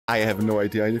I have no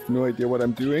idea. I have no idea what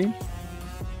I'm doing.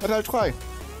 But I'll try.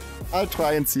 I'll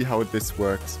try and see how this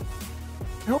works.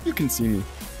 I hope you can see me.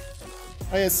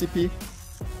 Hi, SCP.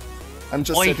 I'm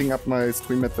just setting up my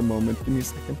stream at the moment. Give me a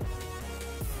second.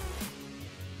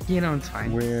 You know, it's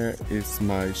fine. Where is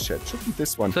my chat? Should be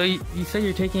this one. So you said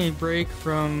you're taking a break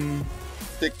from...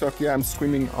 TikTok, yeah, I'm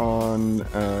streaming on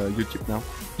YouTube now.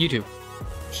 YouTube.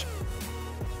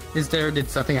 Did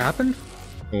something happen?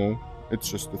 No, it's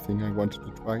just the thing I wanted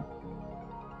to try.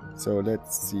 So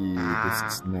let's see, this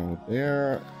is now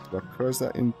there. Drag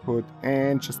cursor input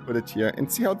and just put it here and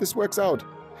see how this works out.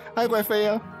 Hi,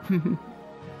 Raphael.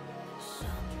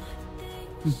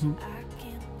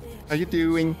 How you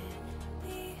doing?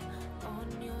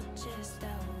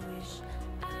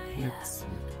 Let's see.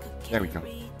 There we go.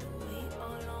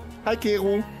 Hi,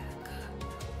 Keru.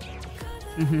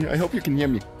 I hope you can hear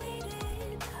me.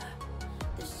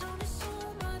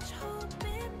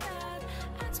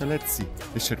 So let's see.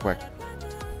 This should work.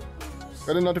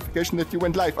 Got a notification that you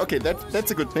went live. Okay,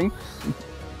 that's a good thing.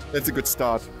 That's a good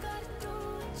start.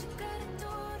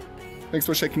 Thanks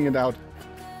for checking it out.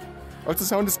 Oh, the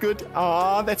sound is good.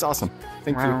 Ah, that's awesome.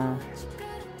 Thank you.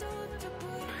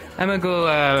 I'm gonna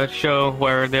go show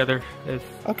where the other is.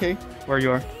 Okay. Where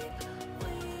you are.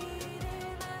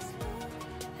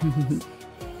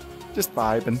 Just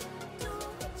vibing.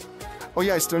 Oh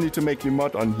yeah, I still need to make you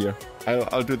mod on here.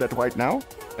 I'll do that right now.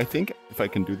 I think, if I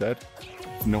can do that. I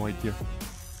have no idea.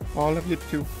 All of you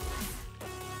too.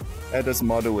 Add as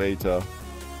moderator.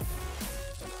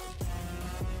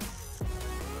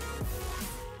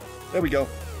 There we go.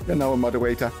 You're now a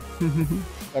moderator.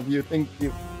 Love you, thank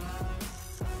you.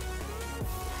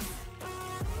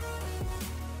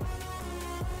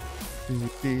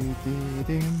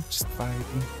 Just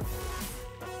vibing.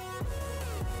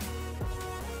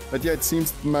 But yeah, it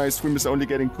seems my stream is only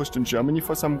getting pushed in Germany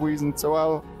for some reason, so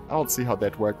I'll see how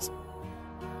that works.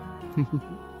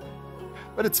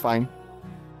 But it's fine.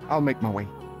 I'll make my way.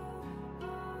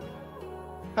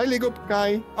 Hi, Lego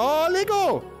guy. Oh,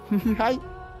 Lego! Hi.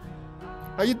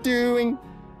 How you doing?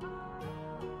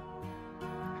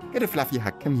 Get a fluffy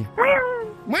hug. Come here.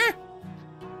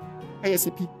 Hi,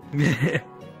 SCP.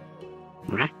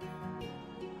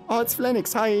 Oh, it's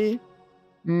Flenix. Hi.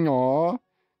 Aww.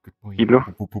 Good boy.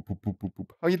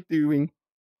 How you doing?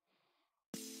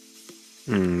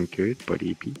 Good,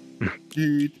 buddy.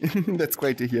 Good. That's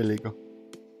great to hear, Lego.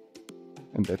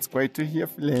 And that's great to hear,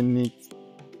 Flenix.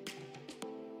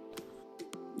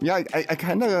 Yeah, I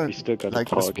kind of like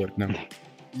this work now.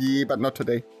 Yeah, but not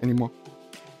today anymore.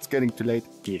 It's getting too late.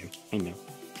 Yeah, I know.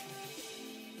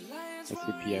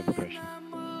 SCP, I have a question.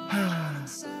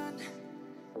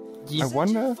 I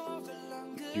wonder...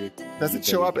 Does it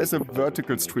show up as a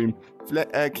vertical stream?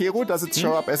 Kero, does it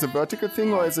show up as a vertical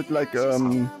thing or is it like a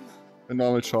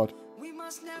normal shot?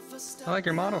 I like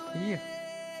your model. Yeah.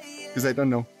 Because I don't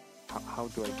know. How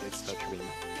do I get such ring?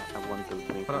 I want to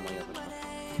play for my avatar.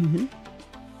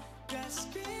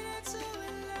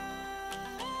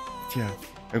 Yeah,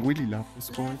 I really love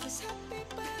this world.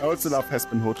 I also love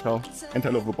Hazbin Hotel and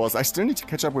Helluva Boss. I still need to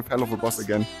catch up with Helluva Boss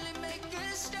again.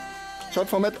 Short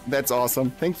format, that's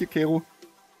awesome. Thank you, Keru.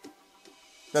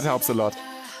 That helps a lot.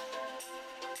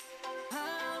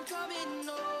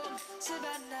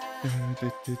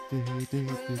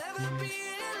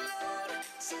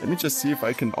 Let me just see if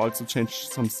I can also change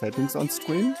some settings on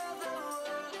stream.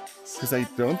 Because I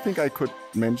don't think I could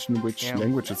mention which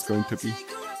language it's going to be.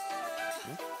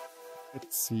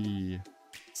 Let's see.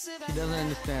 He doesn't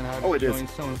understand how to join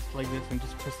someone like this and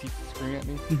just proceeds to scream at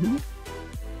me.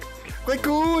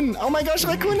 Raccoon! Oh my gosh,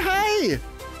 Raccoon, hi!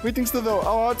 Greetings to those.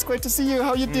 Oh, it's great to see you.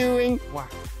 How you doing? Wow.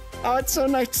 Oh, it's so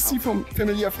nice to see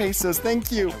familiar faces.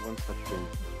 Thank you.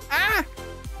 Ah!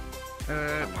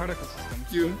 Particle systems.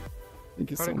 Thank you.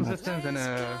 Thank you particle so much. systems and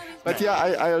But yeah,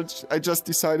 I just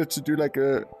decided to do like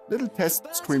a little test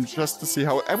stream just to see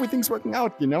how everything's working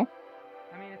out, you know?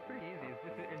 I mean, it's pretty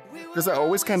easy. Because I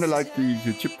always kind of like the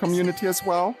YouTube community as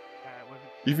well.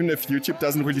 Even if YouTube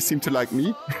doesn't really seem to like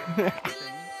me.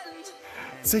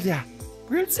 So yeah,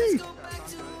 we'll see.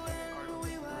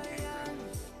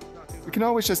 We can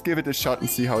always just give it a shot and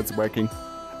see how it's working.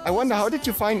 I wonder, how did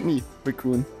you find me,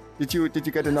 Raccoon? Did you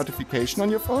get a notification on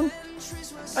your phone?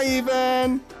 Hi,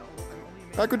 Even!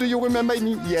 Raku, do you remember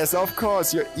me? Yes, of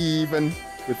course, you're Even.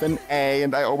 With an A,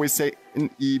 and I always say an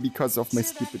E because of my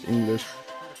stupid English.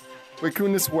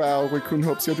 Raccoon is well. Raccoon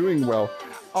hopes you're doing well.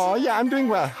 Oh, yeah, I'm doing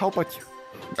well. How about you?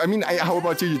 I mean, how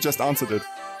about you? You just answered it.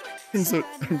 I'm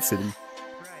silly.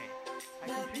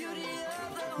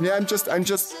 Yeah, I'm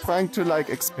just trying to like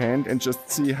expand and just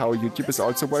see how YouTube is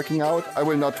also working out. I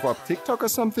will not drop TikTok or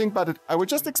something, but I will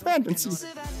just expand and see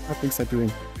how things are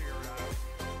doing.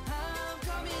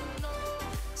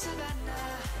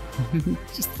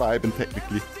 Just vibing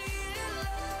technically.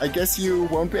 I guess you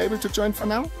won't be able to join for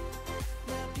now?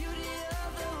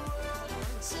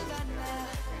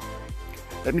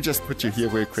 Let me just put you here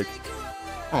real quick.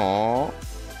 Aww.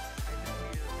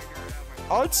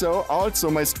 Also,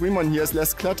 my stream on here is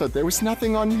less cluttered. There is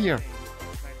nothing on here.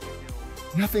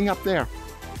 Nothing up there.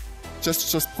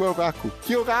 Just Pyoraku.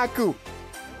 Pyoraku!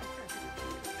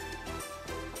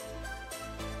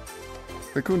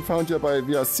 Raccoon found you by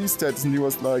VRC stats and he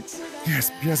was like, yes,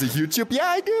 he has a YouTube? Yeah,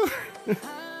 I do!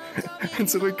 And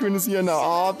so Raccoon is here now.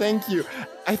 Oh, thank you.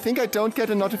 I think I don't get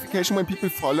a notification when people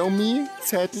follow me,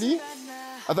 sadly.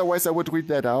 Otherwise, I would read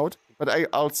that out. But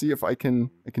I'll see if I can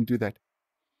do that.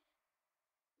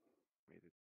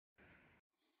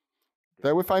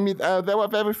 There will find me. There are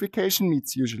verification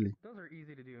meets usually. Those are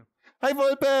easy to do. Hi,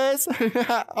 Volpes!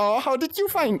 Oh, how did you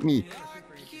find me?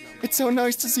 It's so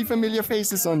nice to see familiar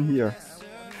faces on here.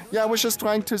 Yeah, I was just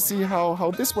trying to see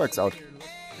how this works out.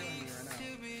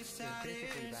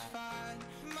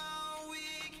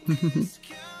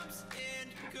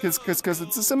 Because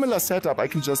it's a similar setup. I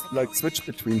can just like switch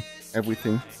between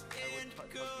everything.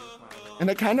 And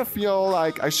I kind of feel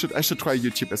like I should try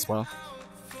YouTube as well.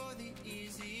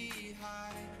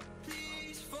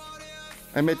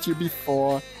 I met you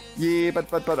before. Yeah,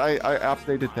 but I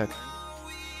updated that.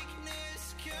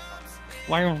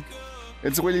 Wow.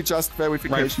 It's really just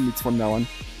verification meets from now on.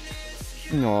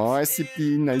 Oh,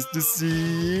 SCP, nice to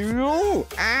see you.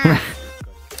 Ah!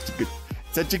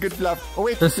 Such a good bluff. Oh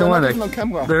wait, there's someone on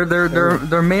camera.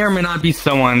 There may or may not be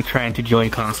someone trying to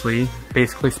join constantly,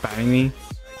 basically spamming me.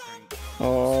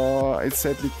 Oh, it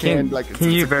said we can't. Can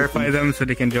you verify them so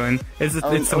they can join?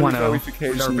 It's someone else.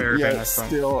 Yeah,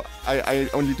 still, I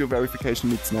only do verification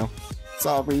meets now.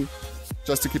 Sorry,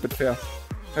 just to keep it fair.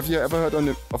 Have you ever heard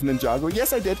of Ninjago?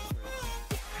 Yes, I did.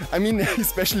 I mean,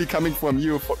 especially coming from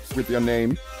you with your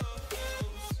name.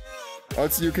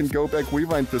 Also, you can go back,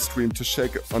 rewind the stream to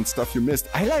check on stuff you missed.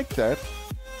 I like that.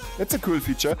 That's a cool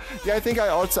feature. Yeah, I think I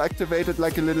also activated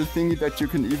like a little thingy that you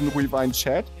can even rewind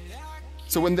chat.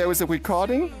 So when there is a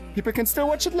recording, people can still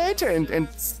watch it later and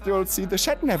still see the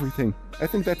chat and everything. I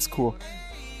think that's cool.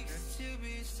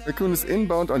 Raccoon is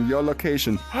inbound on your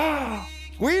location.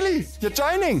 Really? You're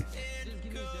joining?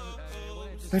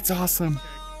 That's awesome.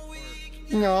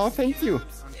 No, thank you.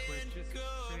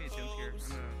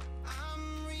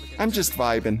 I'm just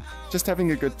vibing. Just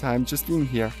having a good time. Just being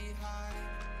here.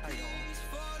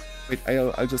 Wait,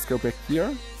 I'll just go back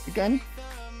here again.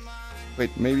 Wait,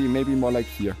 maybe more like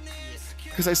here.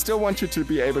 Because I still want you to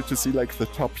be able to see like the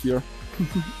top here.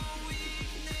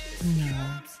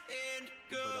 Yeah.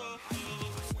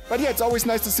 But yeah, it's always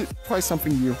nice to try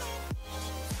something new.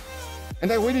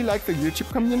 And I really like the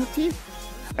YouTube community.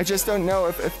 I just don't know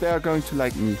if they are going to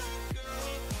like me.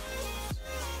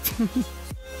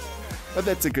 But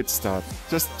that's a good start.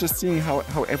 Just seeing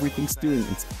how everything's doing.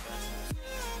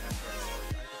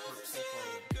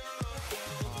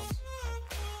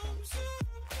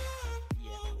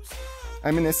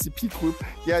 I'm in SCP group.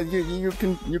 Yeah, you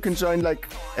can join like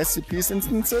SCP's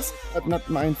instances, but not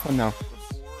mine for now.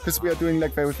 Because we are doing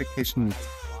like verification needs.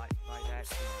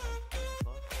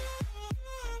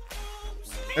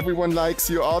 Everyone likes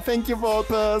you. Oh, thank you,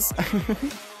 Volpers.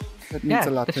 That means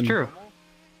a lot to me. True.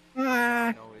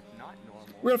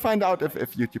 We'll find out if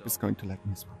YouTube is going to like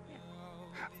me as well.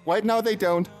 Right now they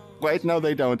don't. Right now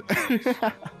they don't.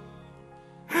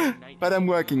 But I'm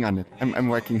working on it. I'm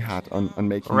working hard on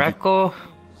making it.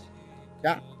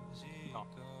 Yeah.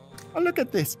 Oh, look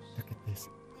at this. Look at this.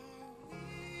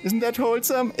 Isn't that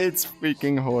wholesome? It's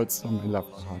freaking wholesome. I love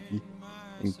the hearty.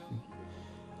 Thank you.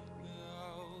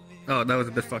 Oh, that was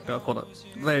a bit fucked up. Hold up.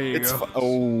 There you go.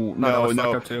 Oh, no.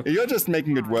 You're just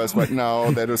making it worse right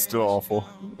now. That is still awful.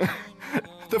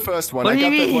 The first one. What do you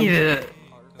mean?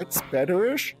 It's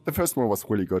better-ish. The first one was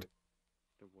really good.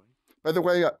 By the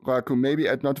way, Raku, maybe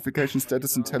add notification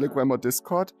status in Telegram or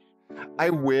Discord?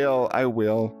 I will.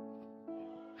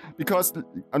 Because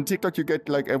on TikTok you get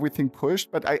like everything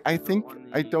pushed, but I think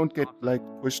I don't get like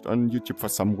pushed on YouTube for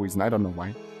some reason. I don't know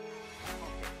why.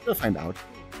 We'll find out.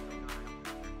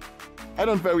 I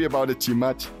don't worry about it too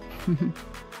much.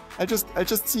 I just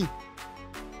see.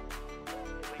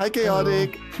 Hi,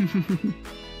 Chaotic.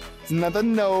 It's another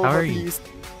no, at least.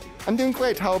 I'm doing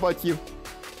great. How about you?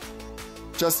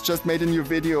 Just made a new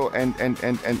video and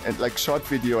like short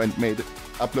video and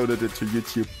uploaded it to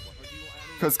YouTube.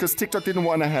 Because TikTok didn't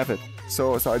want to have it,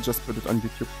 so I just put it on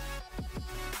YouTube.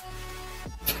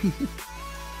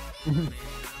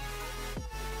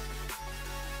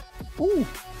 Ooh.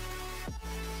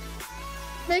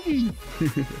 Maggie.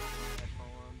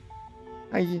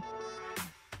 Hi.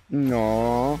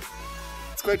 No.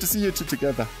 It's great to see you two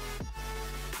together.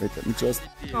 Wait, let me just...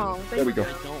 Oh, there we go.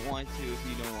 I don't want to if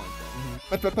you don't want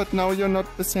that. But now you're not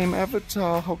the same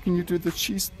avatar. How can you do the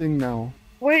cheese thing now?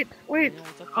 Wait.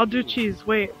 I'll do cheese.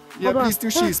 Wait. Yeah, Hold please on. do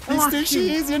cheese. Please do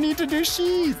cheese. You need to do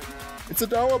cheese. It's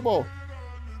adorable.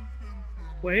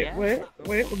 Wait.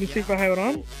 Let me see if I have it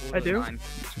on. I do. 9.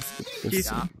 Cheese.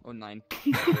 Yeah. Oh, 9.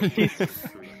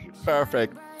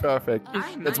 Perfect.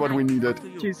 That's what we needed.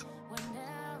 Cheese.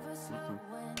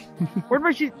 Where'd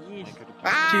my cheese?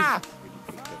 Ah!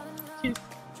 Cheese.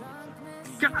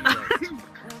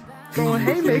 Go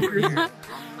haymakers. I'm gonna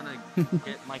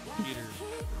get my computer.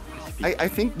 I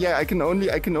think I can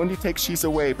only take cheese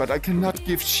away, but I cannot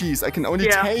give cheese. I can only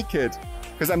take it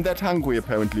because I'm that hungry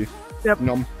apparently. Yep.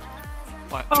 Nom.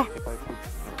 What? Oh. If I could,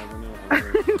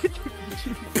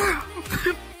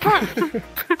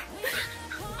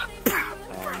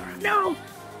 No.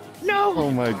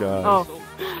 Oh my god. Oh,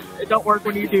 it don't work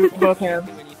when you do both hands.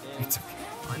 It's okay.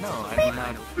 I know. I'm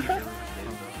not.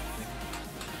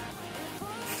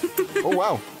 Oh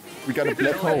wow. We got a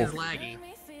black hole.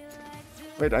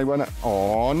 Wait, I wanna...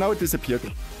 Oh, now it disappeared.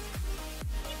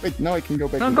 Wait, now I can go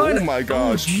back. Oh my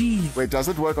gosh. Wait, does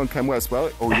it work on camera as well?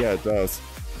 Oh yeah, it does.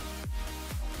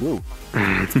 Whoa.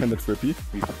 It's kind of trippy.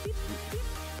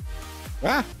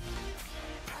 Ah!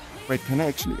 Wait, can I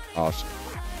actually... Oh, shit.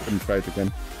 Let me try it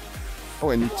again.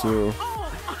 Oh, I need to...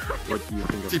 what do you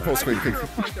think of T-pose that? quick.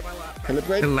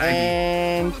 Calibrate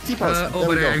and T-pose. Oh,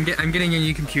 but I'm getting a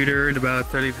new computer in about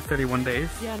 30 to 31 days.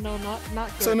 Yeah, no, not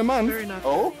good. So in a month? Very not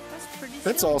Oh,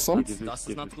 that's awesome. This That's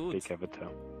is not good. big avatar.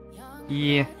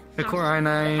 Yeah, the Core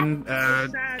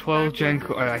i9, 12 gen.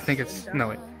 I think it's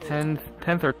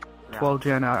 10th or 12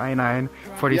 gen i9,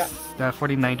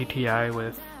 4090 Ti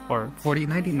with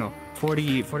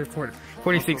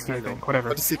 4060, I think, whatever.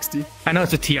 4060. I know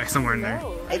it's a Ti somewhere in there.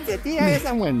 It's a TI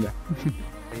somewhere in there.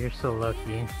 You're so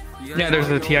lucky. Yeah, there's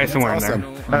a Ti somewhere in awesome.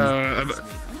 there. I'm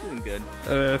doing good.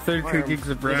 32 gigs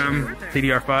of RAM,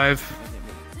 DDR5.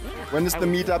 When is the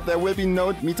meetup? There will be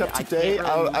no meetup today.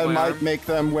 I might make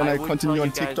them when I continue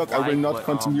on TikTok. I will not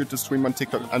continue to stream on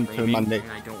TikTok until Monday.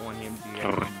 And I don't want him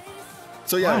to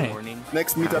So yeah, Why?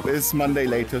 next meetup is Monday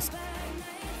latest.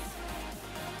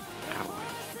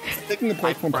 Taking a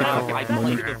break from TikTok I at the play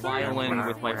moment. the violin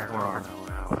with my forearm.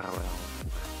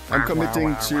 I'm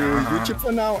committing to YouTube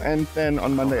for now, and then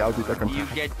on Monday I'll be back on You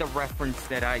TikTok. get the reference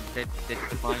that the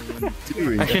violin.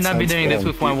 Dude, I should that not be sounds doing this wrong.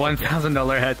 with my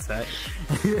 $1,000 headset.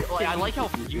 Like, I like how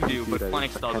you do, but Dude,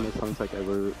 Phoenix it kind of doesn't. sounds like I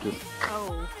will just...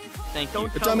 Oh. Thank you.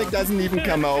 Atomic doesn't even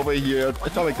come over here.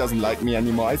 Atomic doesn't like me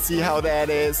anymore. I see how that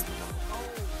is.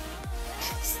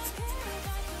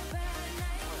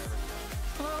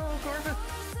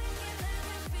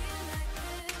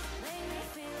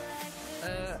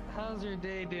 How's your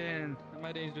day doing?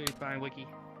 My day's doing fine, Wiki.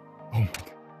 Oh my god.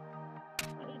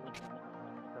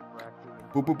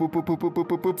 Boop boop boop boop boop boop boop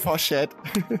boop boop for shit.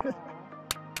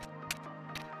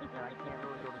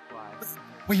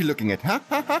 What are you looking at, huh?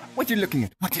 What are you looking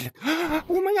at? What are you looking at?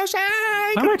 Oh my gosh!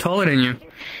 Why am I taller than you?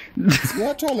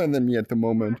 You're taller than me at the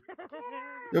moment.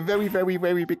 You're a very, very,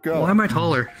 very big girl. Why am I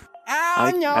taller?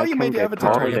 Ah, no, I you can made the get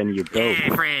avatar taller taller. than you both. Hey,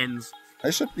 friends. I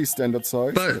should be standard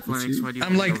size. But Let's see. Why do you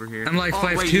I'm like over here?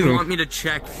 5'2". Wait, you want me to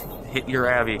check hit your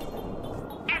Abby?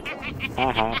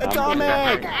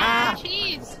 Atomic! Ah!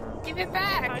 Cheese! Give it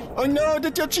back! Oh no,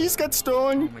 did your cheese get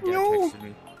stolen? My dad No! texted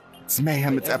me. It's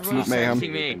mayhem, it's absolute mayhem.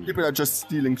 texting me. People are just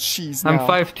stealing cheese I'm now.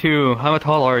 5'2". How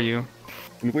tall are you?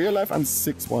 In real life, I'm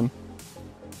 6'1".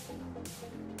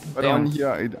 But Damn. on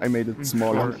here, I made it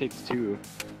smaller. 6'2".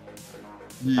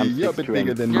 You're a bit 6'2"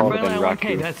 bigger than me. You're Taller than finally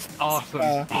okay. Raku. That's awesome.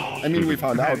 I mean, we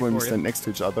found out when we stand next to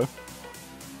each other.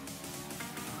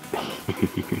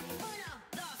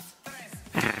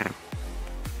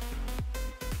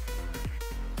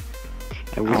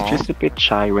 I was just a bit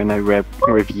shy when I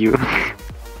review.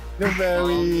 No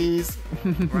worries.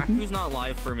 Raku's not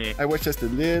live for me. I was just a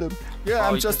little... Yeah, I'm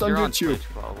Probably just 'cause on you're YouTube. Twitch,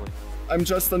 probably. I'm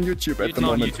just on YouTube at It's the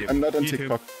not moment. YouTube. I'm not on YouTube.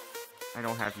 TikTok. I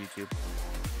don't have YouTube.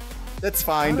 That's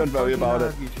fine, don't worry about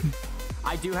it.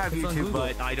 I do have It's on YouTube, Google.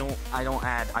 but I don't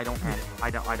have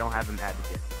an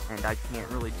advocate, and I can't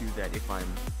really do that if I'm.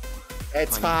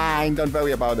 It's fine, don't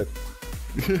worry about it.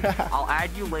 I'll add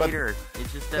you later.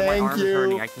 It's just that my Thank arm you. is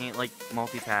hurting. I can't like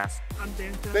multitask. I'm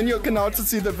dancing. Then you can also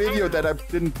see the video that I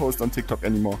didn't post on TikTok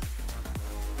anymore.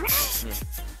 I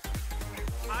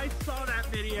saw that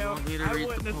video. You want me to I read the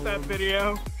witnessed that poem?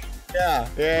 video.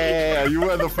 Yeah. You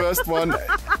were the first one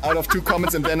out of 2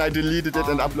 comments, and then I deleted it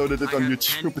and uploaded it on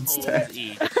YouTube instead.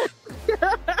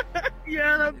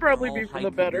 Yeah, that'd probably be for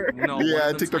the better.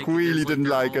 Yeah, TikTok really didn't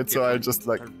like it, so I just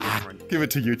like, give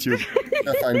it to YouTube.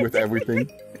 They're fine with everything.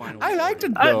 I liked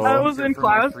it though. I was in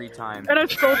class, and I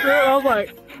scrolled through it, and I was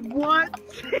like, what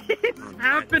is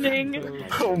happening?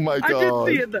 Oh my god. I did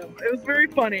see it though. It was very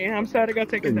funny. I'm sad it got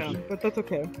taken down, but that's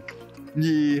okay.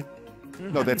 Yeah.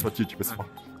 No, that's what YouTube is for.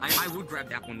 I would grab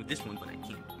that one with this one, but I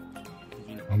can't.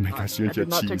 You know. Oh my gosh, you and your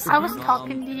cheese. I was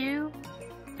talking to you,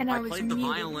 and I was played the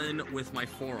muted. violin with my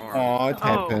forearm. Oh, it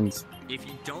happens. If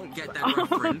you don't get that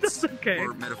reference, okay.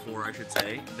 or metaphor, I should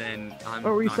say, then I'm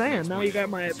What were you not saying? gonna Now you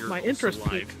explain got it, 'cause my you're interest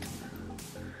also peaked. live.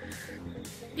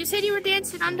 You said you were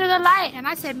dancing under the light, and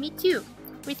I said me too,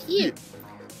 with you.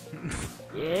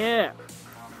 Yeah.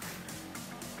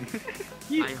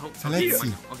 I hope So let's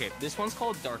see. Okay, this one's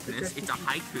called Darkness. It's a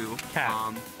haiku. Okay.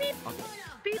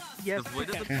 Yes. The void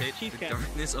of the pit, the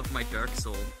darkness of my dark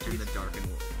soul in the darkened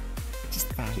world. Just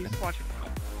She's fine. watching.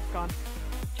 Gone.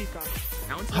 She's gone.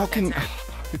 Now it's How can...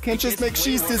 You can't just make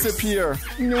cheese disappear.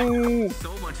 No.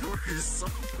 so much worse, so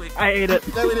quick. I ate it.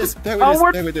 There it is. There it Oh, is.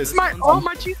 where's There it is.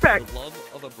 my cheese pack? The love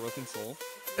of a broken soul.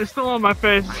 It's still on my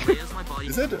face. I lay as my body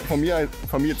Is it? For me,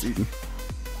 it's eaten.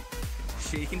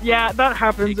 shaken. Yeah, that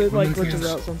happens. It like glitches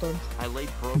out sometimes. I lay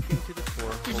broken to the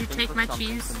core. Did you hoping take for my something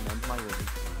cheese? to mend my wound.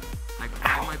 I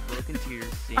cry my broken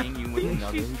tears, seeing you with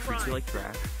another who treats you like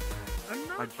trash.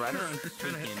 My breath is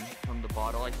taken from the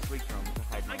bottle I swig from to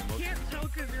hide my emotions.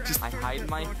 I hide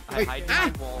my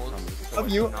walls. So Love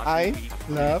you. not I be weak.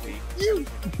 love you.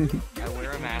 I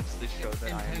wear a mask to show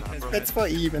that I am not broken. That's for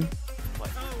even. Oh,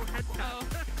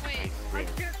 wait.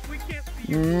 We can't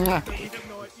see you. Mwah.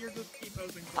 You're just keep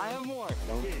posing. I have more.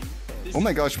 Oh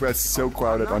my gosh, we're so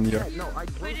crowded on here. No, I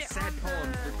wrote sad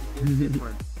poems. It's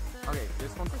different. Okay,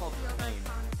 this one's called Pain.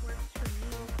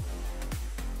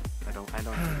 I don't really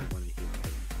want to hear pain.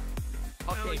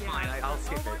 Okay, fine. I'll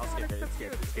skip it. It's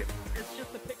skip. It's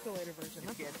just a pixelated version.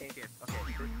 That's okay.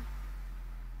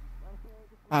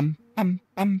 Bum.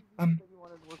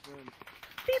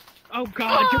 Oh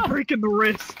god, you're breaking the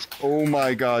wrist. Oh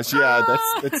my gosh, yeah, that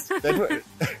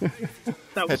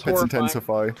That was Pets horrifying.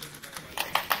 intensify.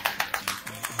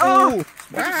 Oh!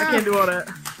 I can't do all that.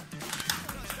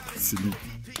 Silly.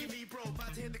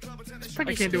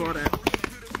 I can't do all that.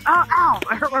 Ow!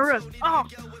 I hurt my wrist. Oh!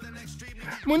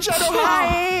 Moonshadow,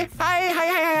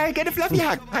 hi! Get a fluffy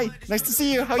hug. Hi, nice to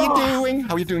see you. How you doing?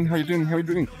 How you doing?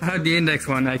 The index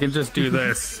one, I can just do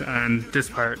this and this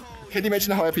part. Can't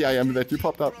imagine how happy I am that you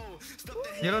popped up.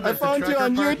 You know, I found you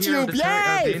on YouTube.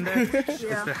 Yay!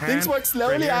 Things work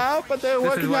slowly out, but they're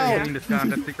working out.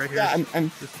 Yeah,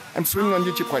 I'm streaming on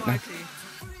YouTube right now,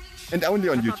 and only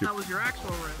on YouTube. That was your actual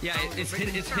wrist. Yeah, it's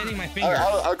hitting my finger.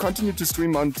 I'll continue to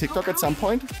stream on TikTok at some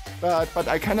point, but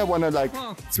I kind of want to like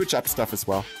switch up stuff as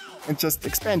well and just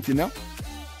expand, you know.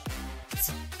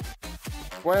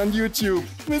 Why on YouTube?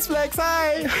 Miss Flex,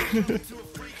 hi!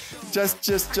 just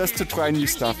to try new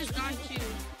stuff.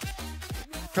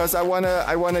 Because I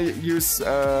wanna use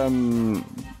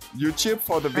YouTube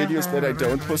for the videos that I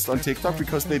don't post on TikTok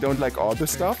because they don't like all the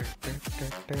stuff.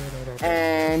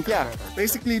 And yeah,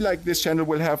 basically like this channel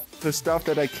will have the stuff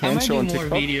that I can't show on TikTok.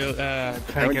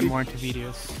 Try to get more into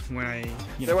videos when I.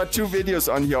 There were 2 videos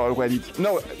on here already.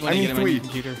 No, I mean 3.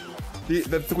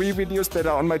 The 3 videos that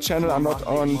are on my channel are not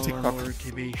on TikTok.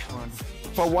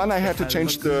 For one, I had to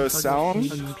change the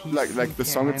sound, like the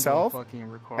song itself,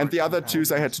 and the other 2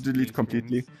 I had to delete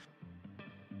completely.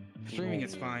 Streaming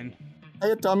is fine.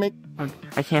 Hey, Atomic.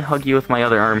 I can't hug you with my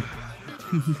other arm.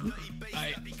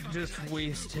 I just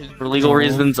wasted. For legal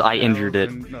reasons, I injured it.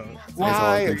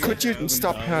 Why? Could you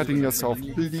stop hurting yourself,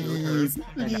 please?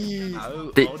 Please.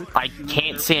 I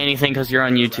can't say anything because you're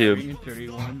on YouTube,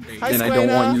 Hi, and I don't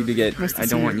want you to get. Nice to I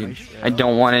see don't you. want you. I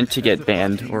don't want it to get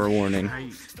banned or a warning.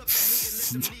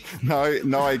 Now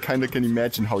I kind of can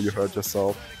imagine how you hurt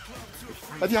yourself.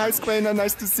 But yeah, hi, Squainer,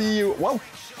 nice to see you. Whoa!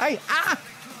 Hi! Ah!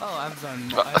 Oh, I've done.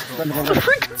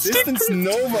 Distance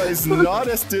Nova is not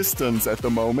as distance at the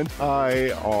moment.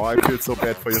 I feel so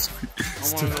bad for your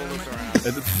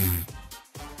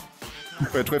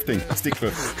We're drifting. Stick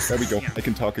drift. There we go. I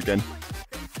can talk again.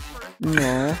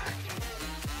 No.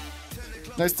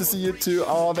 Nice to see you too.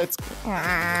 Oh, that's.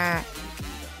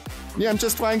 Yeah, I'm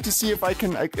just trying to see if I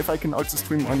can also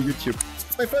stream on YouTube.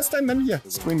 It's my first time I'm here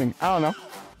streaming. I don't know.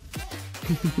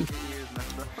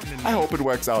 I hope it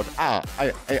works out. I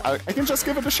can just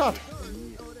give it a shot.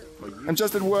 I'm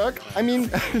just at work. I mean,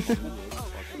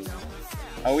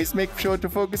 I always make sure to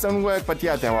focus on work, but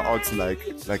yeah, there are also like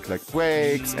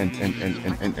breaks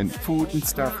and food and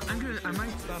stuff.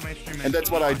 And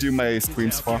that's what I do my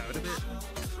streams for.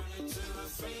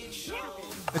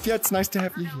 But yeah, it's nice to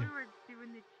have you here.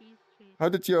 How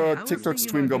did your TikTok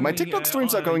stream go? My TikTok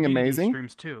streams are going amazing,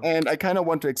 and I kind of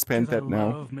want to expand that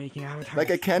now. Like,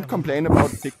 I can't complain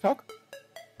about TikTok,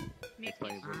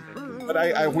 but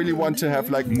I really want to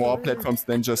have like more platforms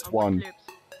than just one.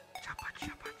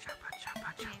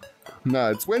 Nah,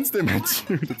 it's Wednesday,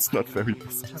 Matthew. That's not very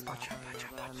busy.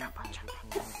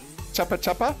 Choppa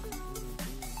choppa?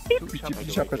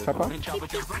 Choppa choppa?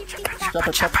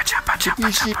 Choppa choppa?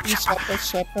 Chippy chippy choppa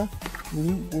choppa?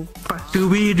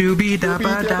 Doobie doobie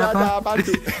dabba dabba.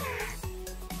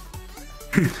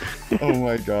 Oh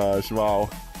my gosh, wow.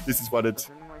 This is what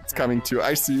it's coming to.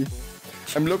 I see.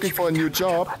 I'm looking for a new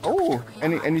job. Oh,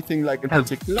 anything like in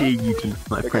particular?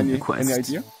 Like any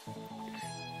idea?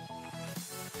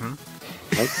 Huh?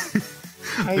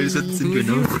 Where's that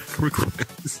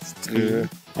request?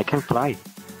 I can fly.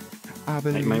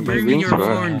 Bring me your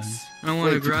horns. I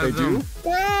want to grab them.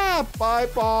 Ah, bye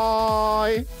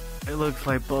bye. It looks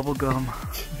like bubble gum.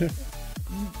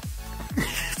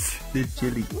 the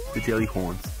jelly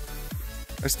horns.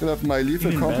 I still have my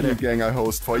Lethal Company gang I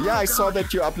host for. Yeah, I saw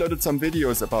that you uploaded some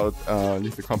videos about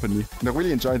Lethal Company, and I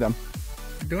really enjoy them.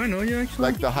 Do I know you actually?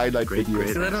 Like the highlight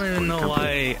videos. I don't even know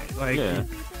why. Like, yeah.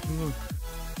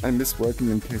 I miss working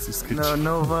in cases. No,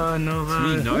 Nova. Nova.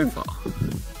 No, Nova.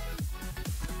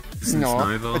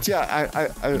 but yeah,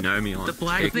 I you know me on the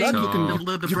black thing,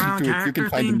 the brown character you can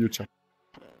find a new job.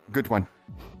 Good one.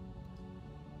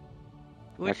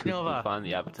 Which Nova? Find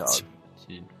the avatar.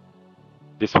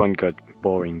 This one got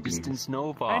boring. Distance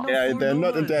Nova. Yeah, they're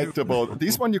not interactable.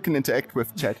 These one you can interact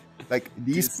with, chat. Like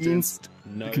these beans,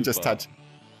 you can just touch.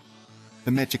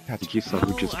 The magic touch. Did you saw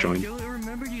who just joined?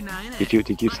 Did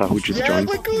you saw who just joined?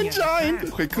 Yeah,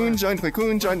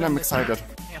 Raccoon joined. I'm excited.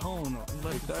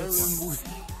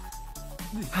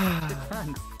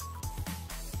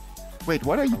 Wait,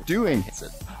 what are you doing?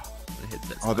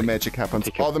 Oh, the magic happens.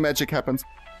 Oh, the magic happens.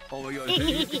 Oh my god,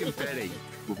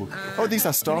 oh, these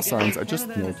are star signs. I just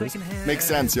noticed. Makes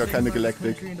sense. You're kind of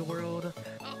galactic.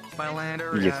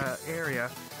 Area.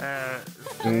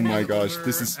 Oh my gosh,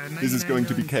 this is going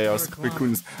to be chaos.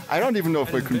 Raccoons. I don't even know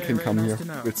if Raccoon can come here.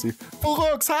 Let's see.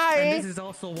 Furox, hi!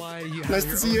 Nice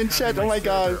to see you in chat. Oh my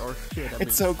god.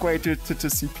 It's so great to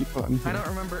see people in here. I don't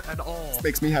remember at all. This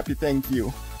makes me happy. Thank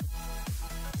you.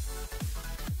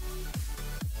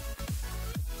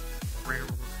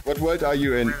 What world are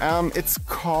you in? It's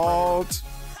called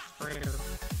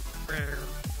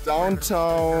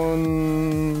Downtown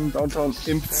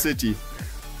Imp City.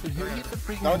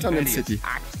 Downtown Imp City.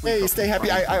 Hey, stay happy.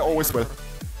 I always will.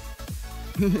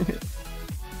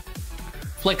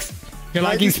 Flex, you're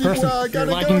lagging this person. You're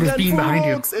lagging this beam behind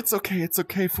you. It's okay,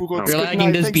 Fugo. You're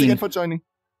lagging this beam. Thanks again for joining.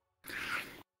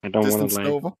 I don't want to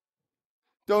lag.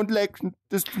 Don't lag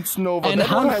Distance Nova. And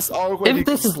that one has already... If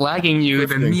this is lagging you,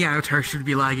 then Meowtar should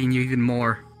be lagging you even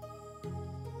more.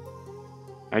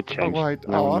 I changed. Alright,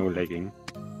 no lagging.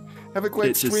 Have a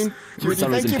great stream. For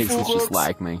some reason, Pixels just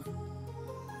lag me.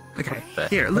 Okay,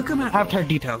 here, look at my avatar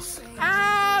details.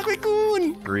 Ah,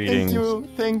 Raccoon! Greetings.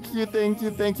 Thank you.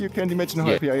 Can't imagine how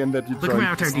happy I am that you joined. Look at my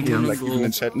avatar details. Like even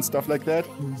in chat and stuff like that.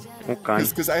 Okay.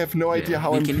 Because I have no idea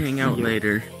how we can hang out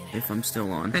later if I'm still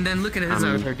on. And then look at his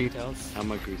avatar details. I'm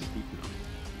gonna go sleep now.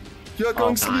 You're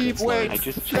going to sleep. Wait,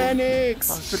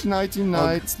 Phoenix. Good night,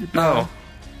 Sleep well.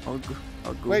 I'll go.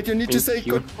 Wait, you need to say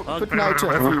good night to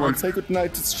everyone. Say good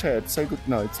night to chat. Say good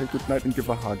night and give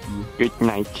a hug. Good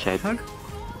night, chat. Hug?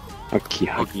 Okay,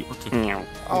 huggy. Okay.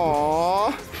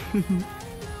 Aww.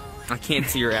 I can't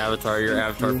see your avatar. Your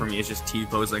avatar for me is just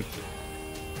T-posing.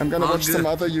 I'm gonna watch some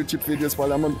other YouTube videos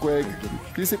while I'm on break.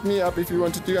 Please hit me up if you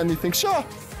want to do anything. Sure.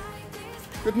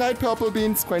 Good night, Purple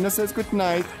Beans. Quainer says good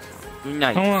night. Good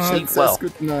night. Sleep well.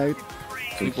 Good night.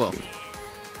 Sleep well.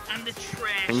 I'm the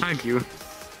trash. Thank you.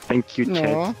 Thank you, chat.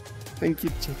 Aww. Thank you,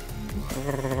 chat.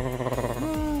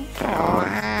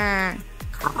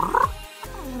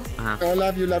 I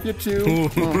love you too.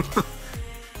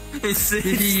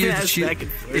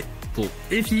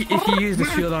 If you use the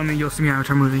shield on me, you'll see me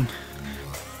avatar moving.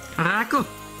 Rako!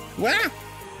 What?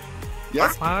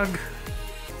 Yes? Hug.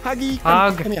 Huggy!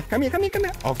 Hug. Come here.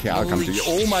 Okay, I'll come to you.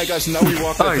 Oh my gosh, now we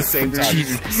walk at the same time.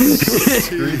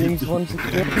 Greetings once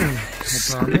again.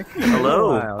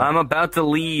 Hello, I'm about to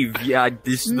leave. Yeah,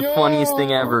 this is the funniest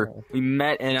thing ever. We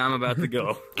met and I'm about to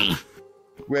go.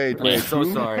 Wait. I'm so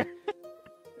sorry.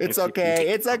 It's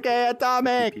okay,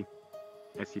 Atomic!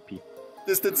 SCP.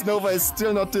 Distance Nova is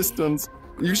still not distance.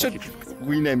 You should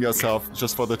rename yourself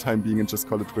just for the time being and just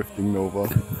call it Drifting Nova.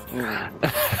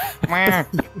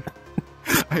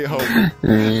 I hope.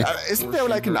 Isn't there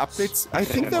like an update? I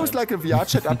think there was like a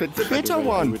VRChat update. The beta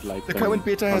one. The current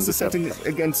beta has a setting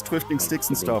against drifting sticks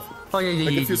and stuff. Oh yeah.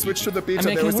 Like if you switch to the beta,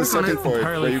 there is a setting for it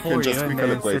where you can just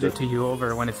recalibrate it. To you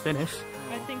over when it's finished.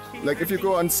 Like if you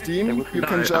go on Steam, you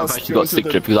can just. I've actually got sick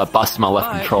trip because I busted my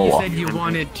left controller. You said you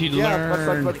wanted to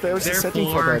learn. But there's a setting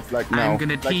for that. Like now, I'm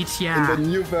gonna teach ya. In the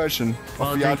new version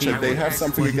of VRChat, they have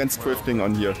something against drifting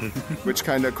on here, which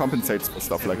kind of compensates for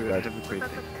stuff like that.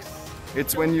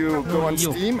 It's when you go on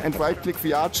Steam and right-click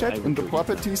VRChat in the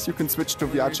properties, you can switch to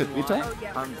VRChat Beta.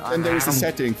 Then there is a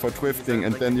setting for drifting,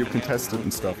 and then you can test it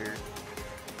and stuff.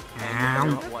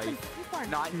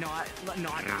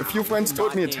 A few friends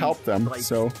told me it helped them,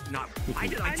 so.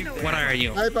 What are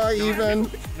you? Hi, bye, Even.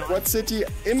 What city?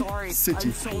 Imp City.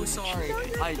 I'm so sorry.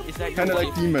 Kind of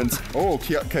like demons. Oh,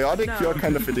 chaotic. You're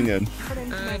kind of fitting in.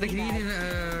 The Canadian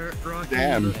Rocky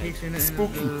Damn.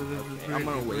 Spooky. I'm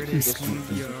gonna wait just in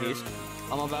case.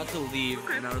 I'm about to leave,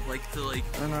 and I would like to I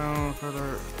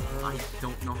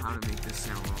don't know how to make this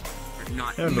sound wrong.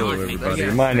 Hello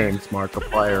everybody, my name's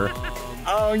Markiplier.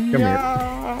 Oh no!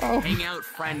 Hang out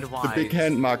friend-wise. The big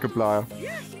hand Markiplier.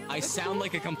 I sound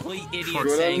like a complete idiot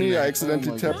Good saying on me, I that.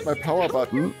 accidentally tapped my power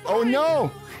button. Oh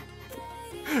no!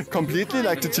 Completely?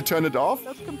 Like, did you turn it off?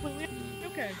 That's completely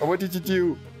okay. Or what did you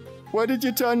do? What did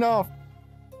you turn off?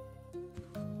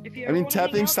 I mean,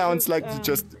 tapping sounds like you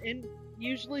just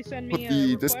usually send put me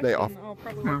the display off. I'll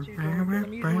probably let you join, 'cause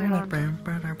I'm usually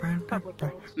on public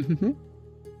calls.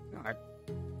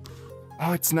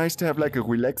 Oh, it's nice to have like a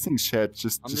relaxing chat,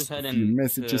 just a few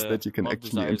messages that you can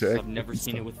actually interact I've never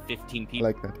seen it with 15 people.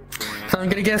 like that. So I'm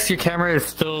gonna guess your camera is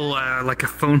still like a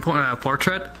phone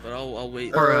portrait? But I'll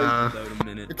wait Or about a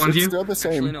minute. It's still the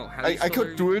same. Actually, no, how do you I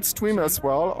could dual stream as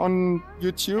well on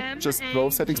YouTube, just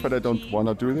both settings, but I don't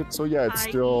wanna do it. So yeah, it's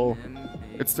still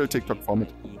TikTok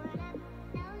format.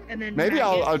 And then Maybe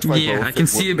I'll try both. Yeah, I can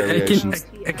see it. variations.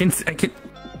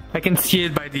 I can see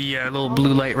it by the little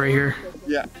blue light right here.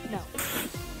 Yeah.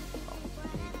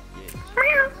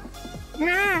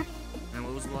 And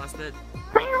what was the last bit?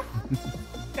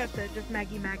 That's it, just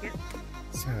Maggie Maggot.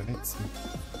 So let's see.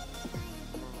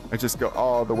 I just go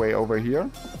all the way over here.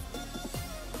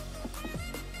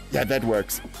 Yeah, that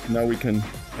works. Now we can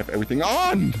have everything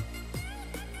on.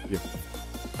 Yeah.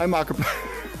 Hi, Markiplier.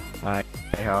 Hi,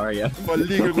 how are you? For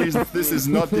legal reasons, this is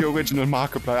not the original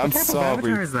Markiplier. I'm sorry.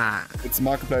 Where is that? It's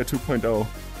Markiplier 2.0.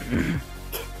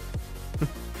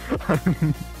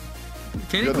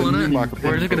 Can You're it the go new in? Markiplier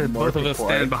We're looking at from both of us Markiplier.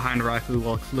 stand behind Raku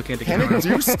while looking at the Can camera. it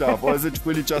do stuff, or is it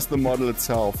really just the model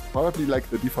itself? Probably like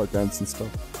the default dance and stuff.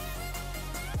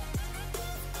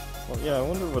 Well, yeah, I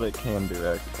wonder what it can do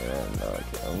actually. No,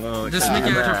 okay. No, it Just can't.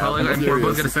 make it actual color, and we're both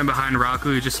curious. gonna stand behind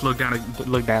Raku. You just look down at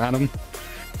him.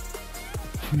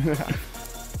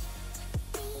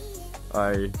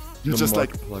 You're just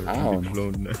like, ow.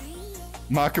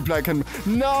 Markiplier can.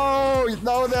 No!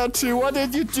 No, there are two. What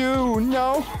did you do?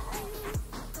 No!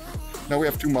 Now we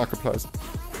have two Markipliers.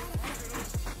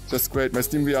 Just great. My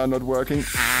Steam VR not working.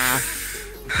 Ah.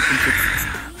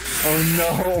 Oh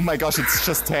no! Oh my gosh! It's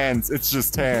just hands. It's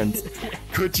just hands.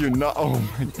 Could you not? Oh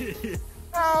my.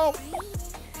 No!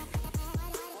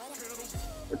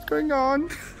 What's going on?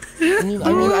 I mean,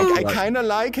 I kind of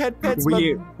like headpads, but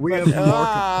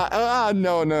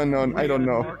no, I don't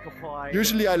know.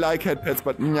 Usually I like headpads,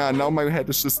 but yeah, now my head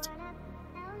is just.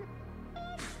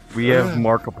 We have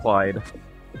Markiplied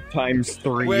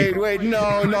 ×3. Wait,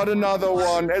 no, not another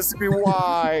one.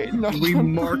 SBY. No. We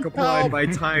Markiplied by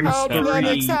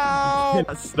 ×3.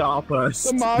 Help! Stop us.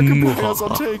 The Markipliers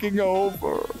are taking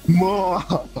over.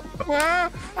 Help!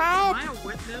 Am I a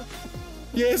witness?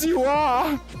 Yes, you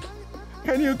are.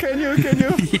 Can you?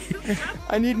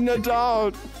 I need an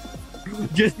adult.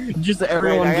 Just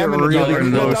everyone Wait, I get am an really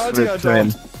adult. close to it,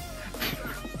 then.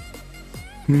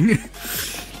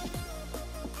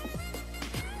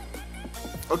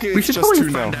 Okay, We it's should just probably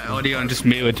two find now. that audio and just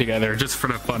mute it together, just for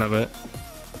the fun of it.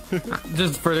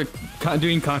 Just for the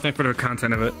doing content for the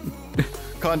content of it.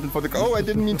 Content for the. Oh, I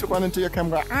didn't mean to run into your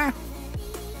camera. Ah,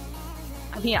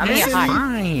 I'm here, hi.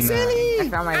 Fine. I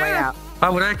found my way out. Why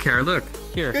would I care? Look,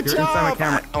 here, good you're inside my job.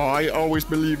 camera. Oh, I always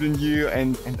believed in you,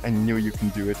 and I knew you can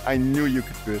do it. I knew you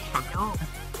could do it.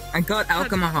 I got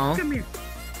alcohol. Come here.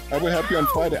 I will help you on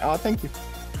Friday. Ah, thank you.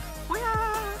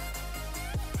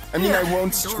 I mean, I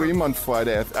won't stream on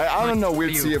Friday. I don't know.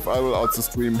 We'll see if I will also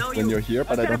stream when you're here,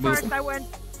 but I don't know. I went.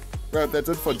 Well, that's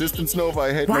it for Distance Nova.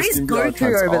 I hate Why my is Steam VR Goku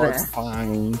times. over Oh, there? it's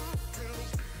fine.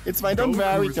 It's fine. Don't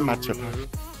worry too much about it.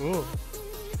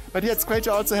 But yeah, it's great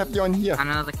to also have you on here.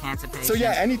 Another cancer patient. So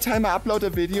yeah, anytime I upload a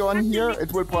video on here,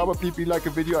 it will probably be like a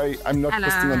video I'm not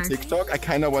posting on TikTok. I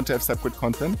kind of want to have separate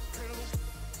content.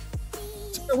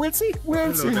 So we'll see.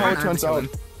 We'll see how it turns out.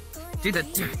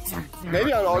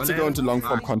 Maybe I'll also go into long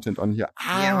form content on here.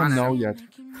 I don't know yet.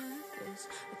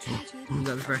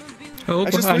 Oh, I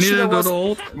just wish need there a was... good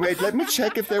old. Wait, let me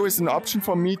check if there is an option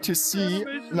for me to see,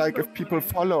 like, if people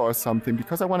follow or something,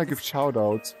 because I want to give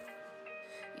shoutouts.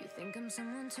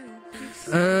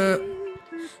 I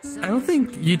don't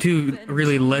think YouTube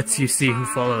really lets you see who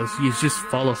follows. You just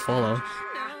follow.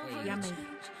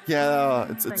 Yeah,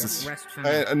 it's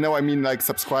no, I mean like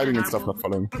subscribing and stuff, not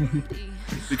following.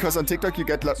 Because on TikTok you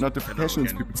get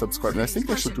notifications people subscribe, and I think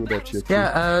they should do that here too.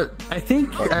 Yeah, I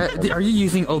think. Are you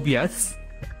using OBS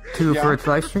for its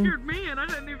live stream?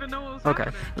 Okay,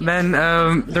 then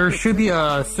there should be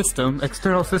a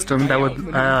external system that would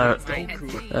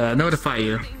notify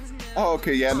you. Oh,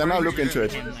 okay, yeah, then I'll look into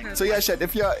it. So yeah, chat,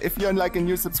 if you're like a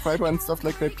new subscriber and stuff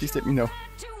like that, please let me know.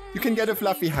 You can get a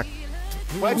fluffy hug.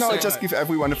 Right now I just give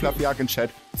everyone a fluffy hug in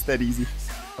chat. It's that easy.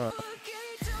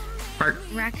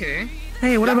 Raku.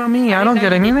 Hey, what about me? I don't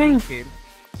get anything.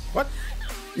 What?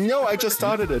 No, I just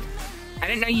started it. I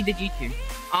didn't know you did YouTube.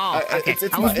 Oh, okay.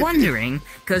 I was wondering,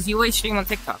 because you always stream on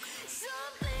TikTok.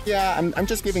 Yeah, I'm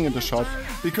just giving it a shot.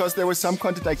 Because there was some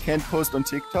content I can't post on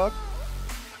TikTok.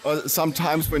 Or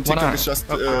sometimes when TikTok is just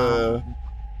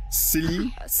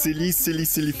silly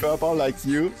furball like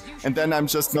you, and then I'm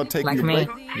just not taking a break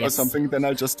or something, then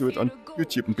I'll just do it on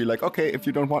YouTube and be like, okay, if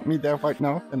you don't want me there right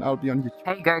now, then I'll be on YouTube.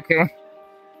 Hey, Goku.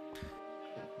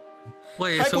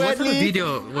 Wait, so what the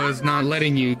video was not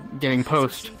letting you getting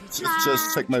post?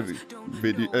 Just check my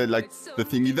video, like the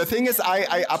thingy. The thing is,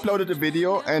 I uploaded a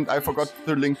video and I forgot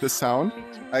to link the sound.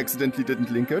 I accidentally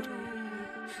didn't link it.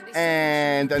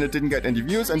 And then it didn't get any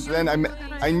views, and then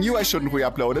I knew I shouldn't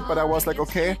re-upload it, but I was like,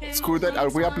 okay, screw that, I'll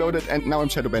re-upload it, and now I'm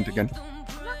shadow banned again.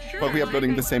 For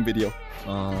re-uploading the same video.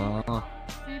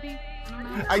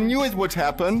 I knew it would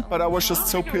happen, but I was just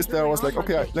so pissed that I was like,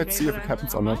 okay, let's see if it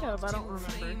happens or not.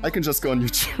 I can just go on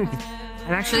YouTube.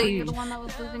 And actually,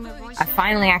 I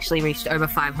finally actually reached over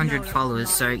 500 followers,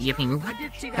 so you can...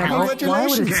 Why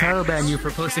would it shadow ban you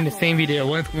for posting the same video,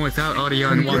 one without audio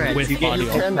and one with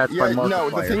audio? No,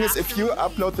 the thing is, if you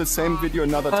upload the same video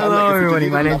another time, Hello, like if everybody,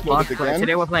 you my name's upload it again,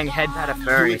 today we're playing Head Pad of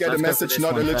Furry. You get a message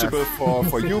not eligible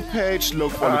for you page, low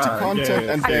quality content,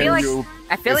 and then you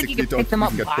basically don't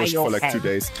get pushed for like 2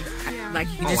 days. Like,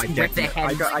 you just rip their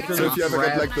head. So if you ever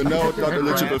get like the note, not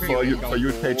eligible for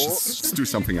you page, just do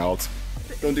something else.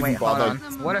 Don't even bother.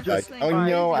 Like, oh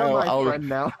no,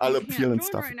 I'll appeal and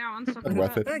stuff. Not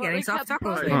worth it. Getting soft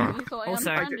tacos.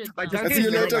 Also, I see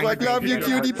you later. I love you,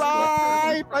 cutie.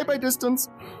 Bye. Bye bye, distance.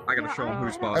 I gotta show him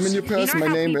who's boss. I'm a new person. My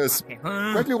name is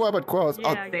Bradley Robert Cross.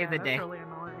 Oh, save the day.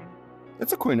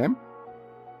 That's a cool name.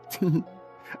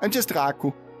 I'm just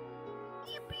Raku.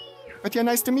 But yeah,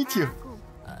 nice to meet you.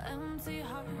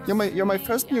 You're my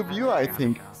first new viewer, I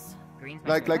think.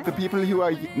 Like the people who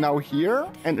are now here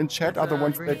and in chat are the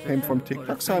ones that came from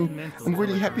TikTok. So I'm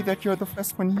really happy that you're the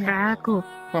first one here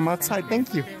from outside.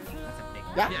 Thank you.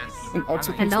 Yeah. And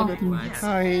also thanks for letting me.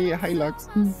 Hi Lux.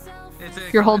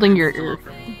 You're holding your ear.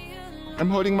 I'm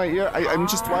holding my ear. I'm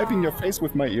just wiping your face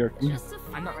with my ear.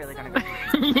 I'm not really gonna go.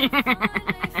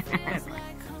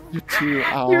 You too. You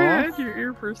had your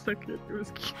ear for a second. It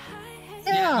was cute.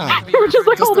 Yeah. You were just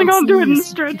like holding on to it and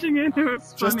stretching it. It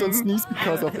was just funny. don't sneeze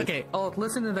because of it. Okay,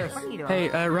 listen to this. Hey,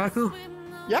 Raku?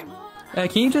 Yeah?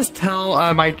 Can you just tell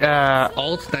my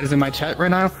alt that is in my chat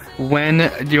right now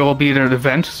when you'll be at an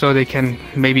event so they can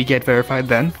maybe get verified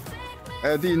then?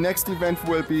 The next event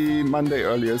will be Monday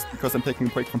earliest because I'm taking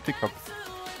a break from TikTok.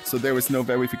 So there is no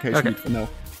verification need for now.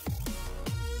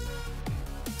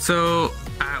 So,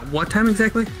 what time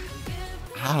exactly?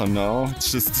 I don't know.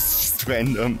 It's just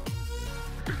random.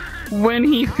 When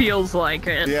he feels like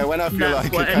it. Yeah, when I feel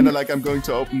like it. Kind of like I'm going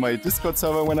to open my Discord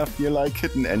server when I feel like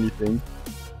it and anything.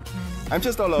 I'm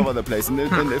just all over the place. And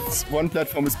if one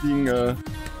platform is being a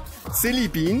silly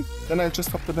bean, then I'll just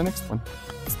hop to the next one.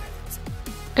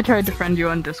 I tried to friend you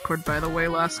on Discord, by the way,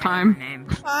 last time.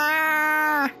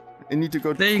 I need to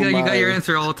go there you go, you got your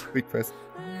answer, alt. Request.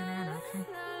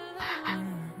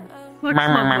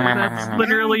 That's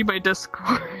literally my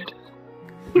Discord.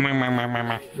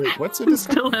 Wait, what's your Discord? It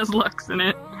still has Lux in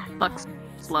it. Lux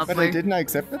is lovely. But didn't I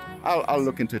accept it? I'll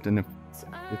look into it in a...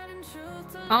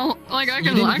 Oh, like I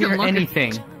can look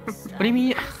anything. What do you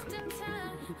mean?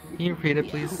 Can you repeat it,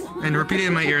 please? And repeat it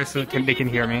in my ear so they can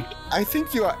hear me. I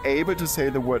think you are able to say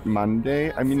the word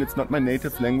Monday. I mean, it's not my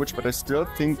native language, but I still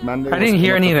think Monday. I didn't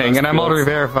hear anything, and I'm already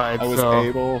verified. I was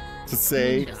able to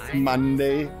say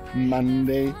Monday.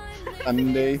 Monday.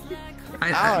 Monday.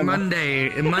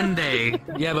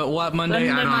 Yeah, but what Monday?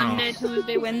 I don't know. Monday,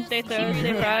 Tuesday, Wednesday,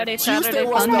 Thursday, Friday, Tuesday Saturday,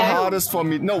 was Sunday. the hardest for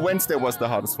me. No, Wednesday was the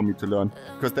hardest for me to learn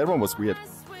because that one was weird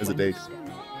as a date.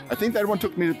 I think that one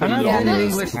took me the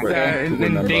longest.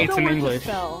 In dates in English.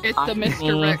 It's the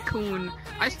Mr. Raccoon.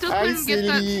 I still couldn't get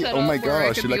that set Oh my up where I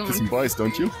gosh, could you be like on kissing boys,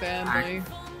 don't you? family.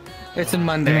 It's a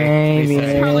Monday.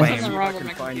 There's probably something Maybe wrong I with can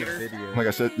my find a computer. video. Oh my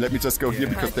gosh, let me just go here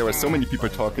because there are so many people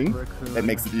talking. That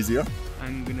makes it easier.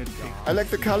 I'm gonna take. I like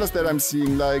the colors that I'm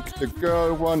seeing, like the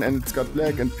girl one, and it's got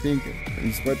black and pink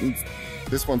and red. And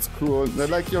this one's cool. I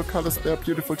like your colors; they're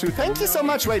beautiful too. Thank you so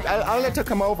much. Wait, I'll let her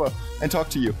come over and talk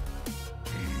to you.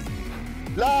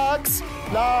 Lux,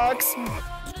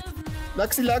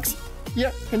 Luxy Lux.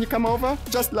 Yeah, can you come over?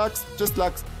 Just Lux.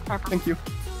 Thank you.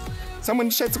 Someone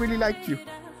in chat's really liked you.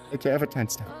 Like your avatar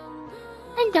and stuff.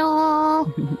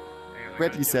 Hello.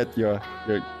 Bradley said you're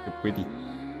pretty.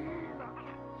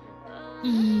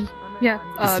 Yeah,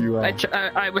 Yes, you are.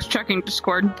 I was checking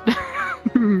Discord.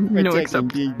 No,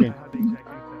 except.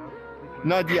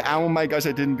 Not yet. Oh my gosh,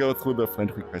 I didn't go through the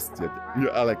friend request yet.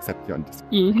 I'll accept you on this.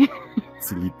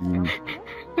 Silly bean.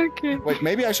 Okay. Wait,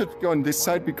 maybe I should go on this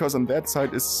side because on that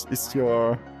side is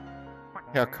your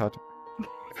haircut.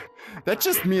 That's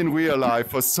just me in real life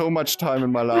for so much time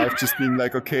in my life, just being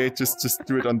like, okay, just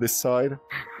do it on this side.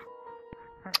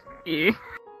 Yeah.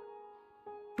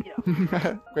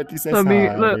 Bradley says Let me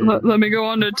hi. let me go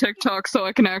on to TikTok so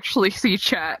I can actually see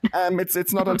chat.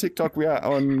 It's not on TikTok. We are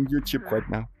on YouTube right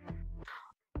now.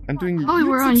 I'm doing. Oh,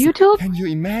 we're on YouTube? Can you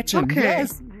imagine? Okay.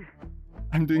 Yes.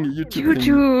 I'm doing a YouTube. thing.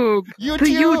 YouTube.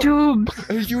 The YouTube.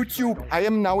 YouTube. I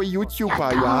am now a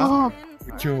YouTuber. Yeah.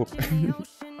 YouTube.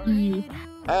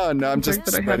 Oh no, I'm just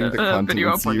spreading the content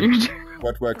video and up on see YouTube.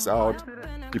 what works out.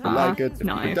 People like it.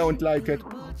 People Nice. don't like it.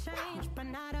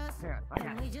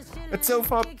 But so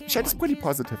far, chat is pretty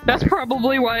positive. That's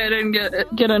probably why I didn't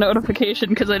get a notification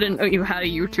because I didn't know you had a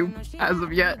YouTube as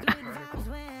of yet.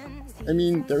 I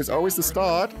mean, there's always a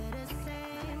start.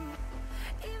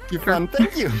 You're fun.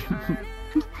 Thank you.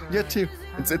 You too.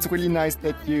 It's really nice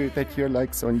that you're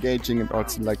like so engaging and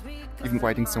also like even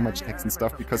writing so much text and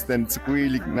stuff because then it's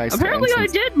really nice. Apparently, to I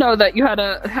answer. did know that you had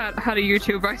a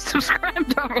YouTube. I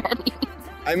subscribed already.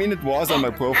 I mean, it was on my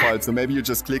profile, so maybe you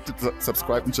just clicked it,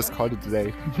 subscribe, and just called it a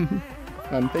day.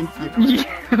 And thank you.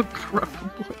 Yeah,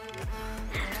 probably.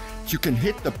 You can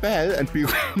hit the bell and be.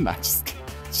 Nah,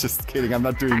 just kidding. I'm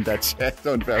not doing that, chat.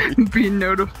 Don't worry. Be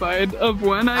notified of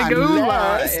when I go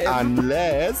live.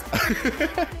 Unless.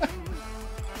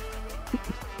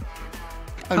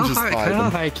 I'm just How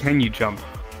high can you jump?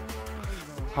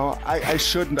 How I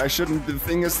shouldn't. The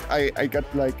thing is, I got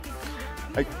like.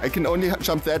 I can only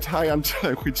jump that high until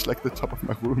I reach like the top of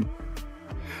my room.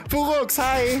 Furux,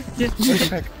 hi!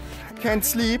 Can't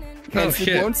sleep. Can't sleep,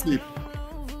 shit. won't sleep.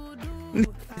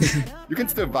 You can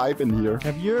still vibe in here.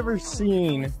 Have you ever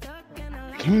seen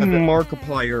King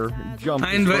Markiplier jump?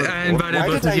 I invited Why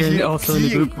both did I of you hear also in the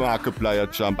peeing group.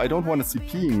 Markiplier jump? I don't want to see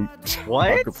peeing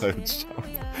What? Markiplier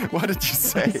jump. What did you I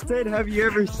say? said, have you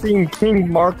ever seen King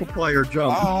Markiplier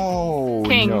jump? Oh,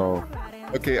 King. no.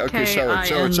 Okay, show it.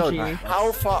 K-I-N-G.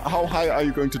 How high are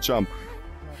you going to jump?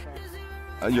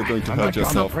 You're going to hurt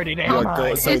yourself. pretty damn You're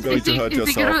high. so going to hurt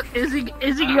yourself. Is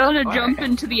he gonna jump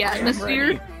into the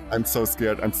atmosphere? I'm so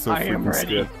scared. I'm so I am freaking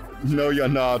ready. scared. No, you're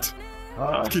not.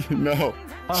 No.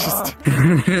 Just...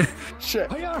 Shit.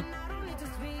 Why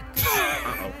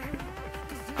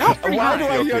do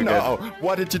I hear no?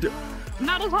 What did you do?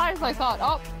 Not as high as I thought.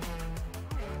 Oh.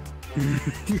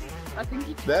 I think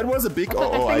he, That was a big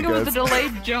I think it was a guess.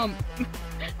 delayed jump.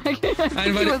 I think it was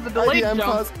a Hi, delayed DM, jump.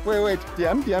 pause. Wait.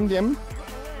 DM. You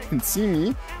can see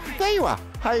me. There you are.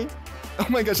 Hi. Oh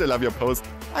my gosh, I love your post.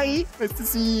 Hi. Nice to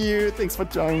see you. Thanks for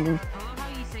joining.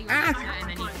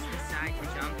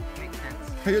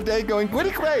 How your day going? Pretty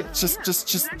great. Just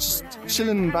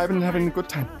chilling and vibing and having a good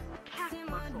time.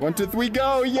 1, 2, 3,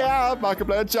 go! Yeah,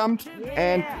 Markiplier jumped.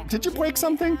 And did you break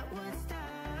something?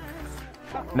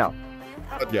 No.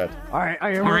 Not yet. Alright,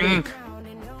 I am ready.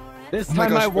 This Oh my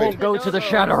time gosh, I won't wait. go to the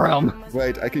Shadow Realm.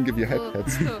 Wait, I can give you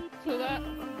headsets. So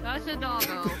that's a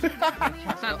doggo.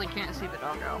 I sadly can't see the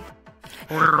doggo.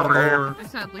 I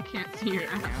sadly can't see your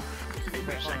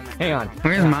Hang on.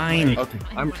 Where's mine? Okay.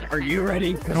 Are you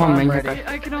ready? Because Come on, I'm man. ready.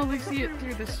 I can only see it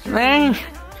through the screen. Man,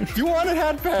 You want a I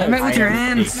headband? met with your I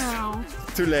am hands. No.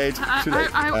 Too late. Too late.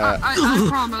 I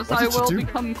promise what I did you will do?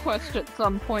 become Quest at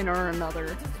some point or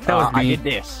another. That was I me. did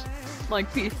this.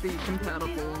 Like PC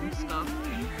compatible and stuff.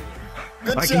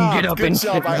 Good I job. can get up Good and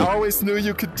job. I sit. always knew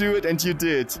you could do it, and you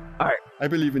did. Alright. I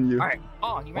believe in you. Alright.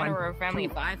 Oh, you ran over a family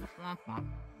of 5?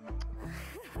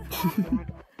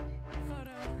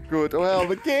 Good. Well,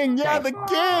 the king. Yeah, the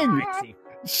king.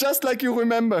 Just like you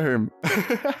remember him.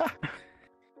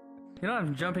 You know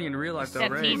I'm jumping in real life though,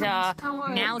 Except right? he's now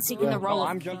taking the role of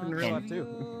I'm jumping in real life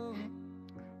too.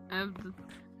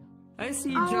 I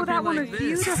see you jumping like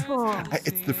this.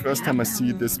 It's the first time I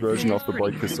see this version of the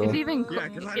boy kisser. It's even Yeah,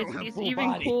 'cause I don't have it's full even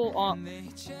body. cool on.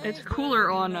 It's cooler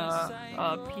on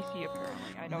PC apparently.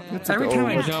 I don't know. It's Every like time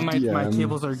I old jump, my TM.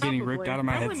 cables are getting ripped out of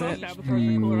my headset.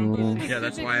 Yeah,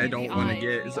 that's why I don't want to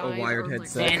get a wired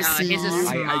headset. And See, his is a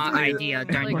smart I- idea,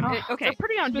 don't you? Okay,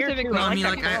 pretty on specific. No, I mean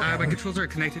like my controls are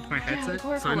connected to my headset, so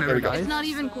I There never we go. die. It's not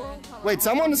even cool. Wait,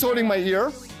 someone is holding my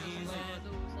ear.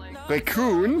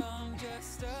 Raccoon.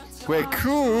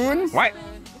 Raccoon. What?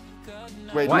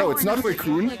 Wait, What? no, it's not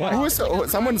Raccoon. Who is? Oh,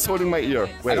 someone is holding my ear.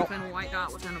 Wait, Within a white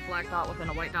dot, within a black dot, within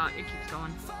a white dot, it keeps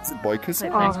going. is it boy kisser?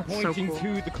 Oh, that's so Pointing cool.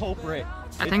 to the culprit.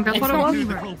 I think that's what it was.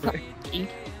 The culprit.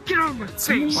 Get over my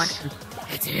face!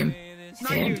 It's him.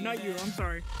 Not you, not you. I'm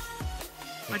sorry.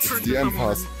 I It's turned the to someone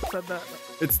Empress. and said that.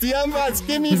 It's the Empress.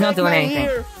 Give me He's not back my doing anything.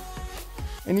 ear.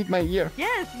 I need my ear.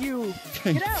 Yes, you.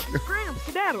 Thank Get out, you. scram,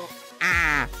 skedaddle.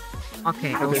 Ah.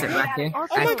 Okay, I'll sit back here. Oh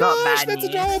my I've got gosh, bad that's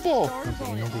news. adorable.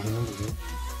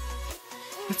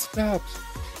 It's stopped.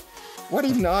 What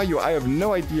even are you? I have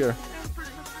no idea.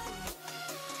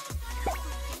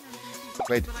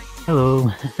 Wait, Hello.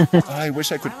 I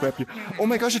wish I could grab you. Oh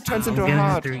my gosh, it turns into a gonna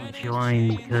have heart. to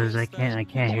rejoin because I can't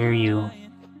hear you.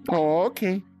 Oh,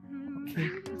 okay. Okay,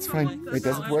 it's fine. Wait,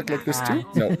 does it work like this too?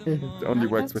 No, it only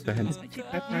works with the hands.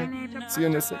 Bye-bye. See you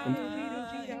in a second.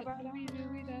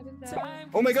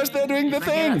 Oh my gosh, they're doing the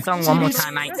thing! That song one more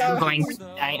time, mate.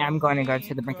 I'm going to go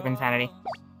to the brink of insanity.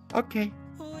 Okay.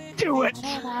 Do it!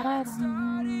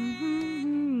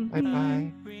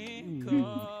 Bye-bye.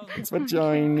 Thanks for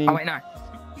joining. Oh wait, no.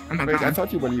 I'm not Wait, I going.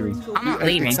 thought you were leaving. I'm not It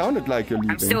leaving. sounded like you're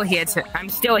leaving. I'm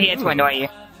still here to annoy you.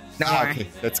 Don't Ah, worry. okay,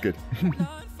 that's good.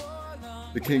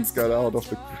 The king's got out of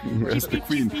the queen. Where's the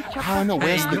queen? Oh no,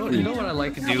 where's the You queen? know what I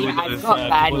like to do with I've this, got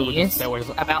bad with news that was-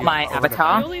 about yeah, my over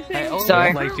avatar. there. So-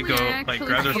 I like to go like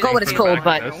grab I those forgot what it's things, go called, back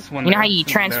but like this when you know how they're- you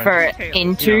they're- transfer it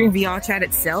into Yeah. VRChat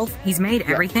itself? He's made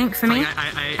everything for me,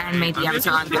 and made the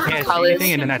avatar in different colors.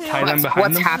 And then I tie them behind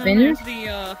What's them. happened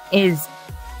The, is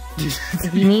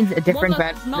he needs a different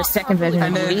the second version of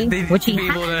And the then hoodie, they which he to be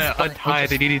able has, to but it untie,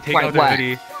 they just need to take won't out the work.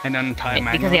 hoodie and untie Because he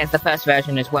manually. has the first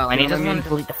version as well, and he You know doesn't what I want to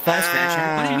delete the first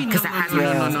version because it has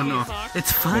no.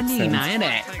 It's funny, sense. not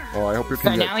it? Oh, I hope you So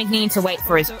can now he needs to wait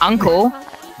for his uncle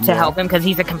to help him because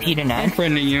he's a computer I'm nerd,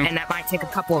 friending you. and that might take a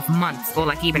couple of months or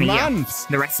like even a year. Months!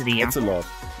 The rest of the year. That's a lot.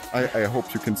 I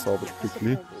hope you can solve it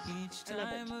quickly.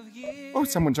 Oh,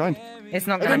 someone joined. It's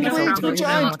not I gonna be don't so know what to complicated.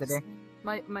 I don't know join. what to do.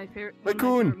 my favorite.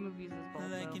 Raccoon. One of my favorite movies is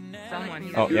Baldo.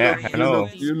 Someone. Oh, yeah, hello.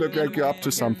 You look like you're up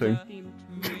to something.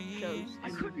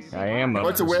 I am up Oh,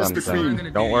 so to where's the something.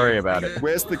 queen? Don't worry about it.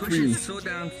 Where's the queen? So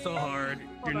down so hard.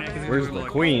 Your neck is Where's the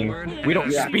queen? We don't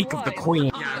Yeah. speak of the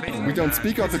queen. We don't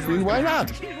speak of the queen, why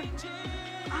not?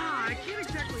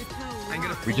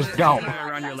 We just don't.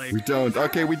 We don't.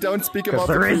 Okay, we don't speak Because about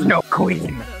the there queen. is no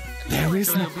queen. There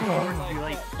is no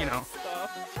Like, you know.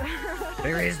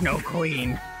 There is no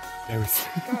queen. There is.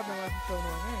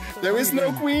 There is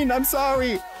no queen. I'm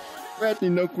sorry. Bradley,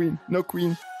 no queen. No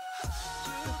queen.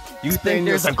 You Explain think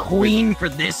there's a yourself. queen for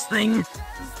this thing?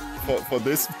 For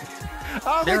this.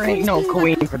 Oh, There ain't no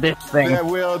queen for this thing. There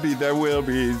will be. There will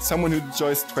be. Someone who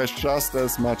enjoys trash just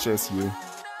as much as you.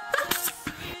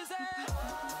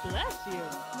 Bless you.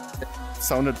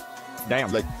 Sounded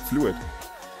Damn. like fluid.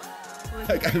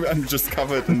 Like I'm just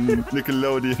covered in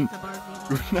Nickelodeon.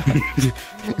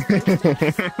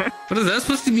 What is that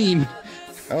supposed to mean?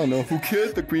 I don't know. Who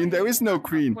killed the queen? There is no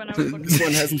queen. When I was looking This one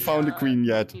at hasn't found a queen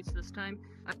yet. this time,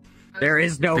 There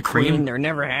is no The queen. queen. There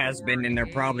never has been, and there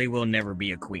probably will never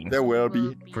be a queen. There will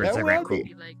be. For it's There a will raccoon.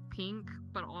 be. like pink,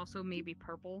 but also maybe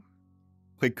purple.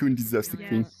 Raccoon deserves the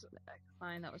queen. Yes.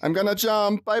 Fine, that was I'm gonna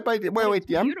jump. Bye bye. Wait,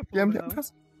 DM? beautiful, DM though.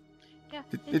 first? Yeah.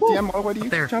 Did DM already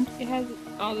There. jump? It has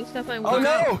all the stuff I Oh want.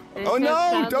 no! It Oh says no!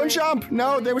 sadly- Don't jump!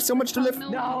 No, there was so much to lift.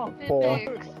 No. Poor.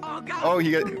 Physics. Oh,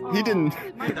 he didn't.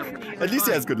 At least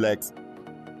he has good legs.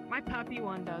 My puppy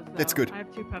one does. Though. That's good. I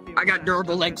have two puppy I got ones.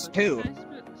 durable legs too.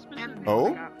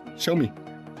 Oh? Show me.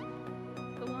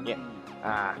 Yeah.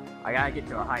 I gotta get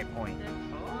to a high point.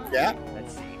 Yeah?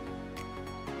 Let's see.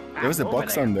 There was a Over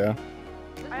box there. on there.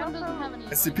 I also doesn't have any.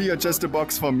 SCP or just a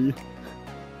box for me?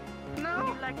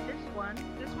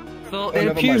 Well, Oh, it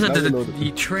never appears mind, that now the, reloaded.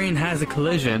 the train has a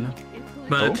collision,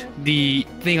 but the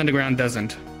thing on the ground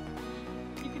doesn't.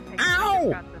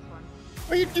 Ow!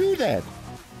 Why you do that?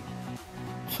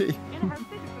 Okay.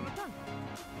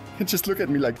 You just look at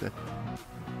me like that.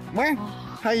 Mwah.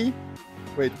 Hi.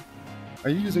 Wait. Are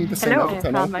you using the same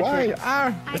avatar now? Why?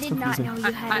 Ah, I that's did not confusing. know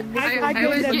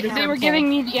you had They were giving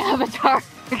me the avatar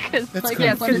because That's like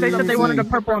confusing. because they said they wanted a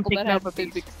purple and that pink had notebook.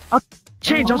 big. I'll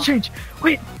change.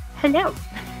 Wait. Hello.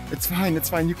 It's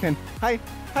fine, you can. Hi,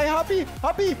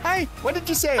 Hoppy, hi. What did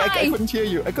you say? I Hi. couldn't hear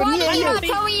you. I couldn't Why hear did you you. not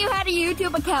tell me you had a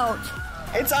YouTube account?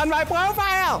 It's on my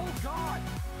profile.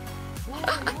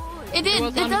 It It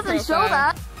was on doesn't his show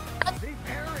profile. that.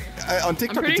 On I'm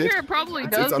TikTok it pretty did. sure it probably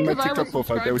It's does on my because I was TikTok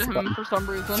profile. There subscribed was to a him button. for some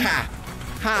reason.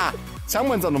 Ha!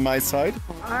 Someone's on my side.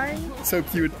 So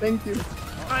cute. Thank you.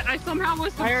 I somehow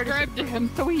was subscribed to him,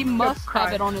 so he must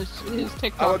have it on his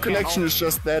TikTok Our connection is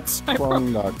just that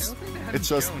strong, Lux. It's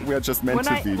just we're just meant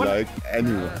to be like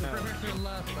anyone.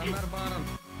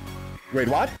 Wait,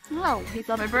 what? No,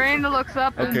 My brain looks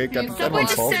up and Okay, got sees that the one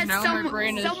box, solved. and now my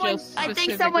brain is just I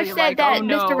think specifically someone said like, that oh,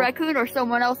 no. Mr. Raccoon or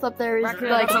someone else up there is Raccoon,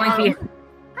 like, that's my fear.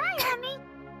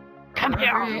 Come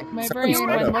here. My Someone's brain,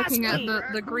 right when up. looking at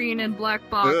the green and black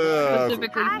box, Ugh.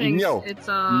 specifically thinks No. it's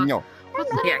No.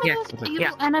 what's the Yeah, name yeah, of those yeah.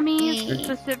 evil enemies Thank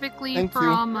specifically you.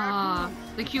 from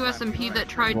the QSMP that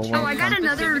tried to Oh, I got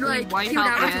another, specifically like, wipe cute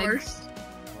out avatar. eggs?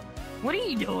 What are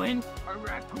you doing?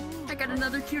 I got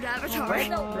another cute avatar. Where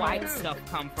did the white stuff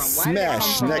come from? Why did it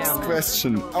Smash. come from Next down?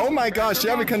 question. Oh my gosh,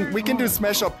 yeah, we can do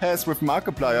smash or pass with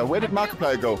Markiplier. Where did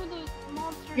Markiplier go?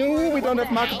 No, we don't have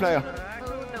Markiplier.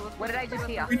 What did I just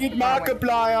hear? We need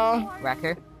Markiplier.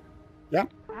 Wrecker? Yeah.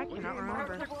 I cannot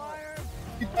remember.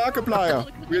 We need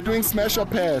Markiplier. We're doing smash or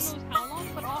pass.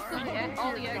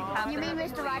 You mean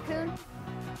Mr. Raccoon?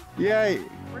 Yay.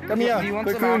 Come Do you here, want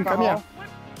some Raccoon, come here. alcohol?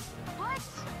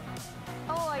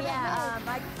 Oh, yeah,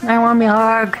 I want me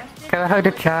hug. Go hug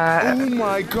the cat. Oh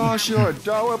my gosh, you're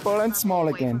adorable and small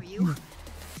again.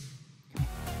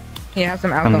 Here, have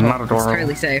some not alcohol. It's adorable.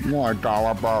 totally safe. You're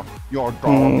adorable. You're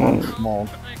adorable. Small.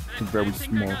 Very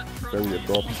small. Very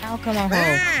adorable. Alcohol.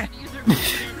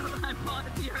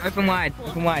 Open wide.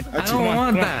 Open wide. I don't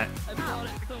want that.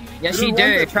 Yes, You you don't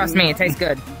want do. it. Trust me, it tastes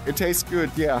good. It tastes good,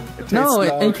 yeah. It tastes No,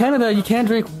 loud. in Canada you can't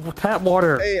drink tap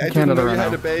water. Hey, I in didn't Canada know you right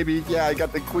had now. a baby. Yeah, I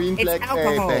got the queen It's black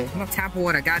alcohol, baby. not tap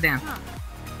water. Goddamn.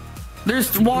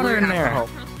 There's water in Weird there.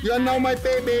 alcohol. You know my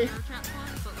baby.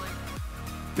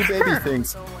 The baby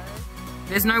things.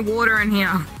 There's no water in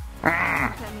here.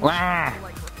 Wah.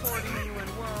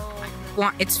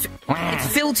 What? It's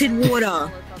filtered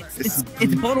water. It's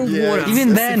bottled Yes. water.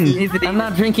 Even then, Here's the deal. I'm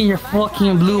not drinking your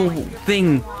fucking blue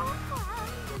thing.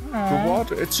 The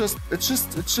water. It's just.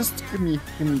 Give me.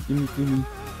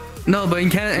 No, but in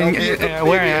Canada, No,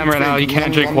 where I am right now, you drink.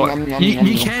 can't drink Nom, water. nom, nom, You nom,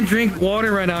 nom. can't drink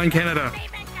water right now in Canada.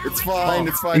 It's fine.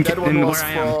 It's fine. In- That one in was where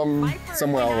I am. from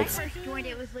somewhere else.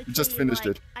 You just finished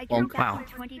it. Bonk. Wow.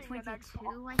 2022,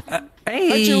 Hi,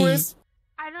 Hey! Jewis.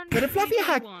 I don't Get a fluffy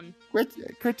hug.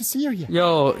 Great to see you here.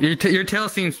 Yo, your tail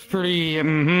seems pretty.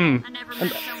 And,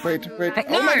 wait. Hey,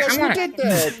 Oh my no, gosh, I who want did it.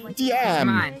 that? DM.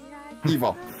 Mine.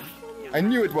 Eva. I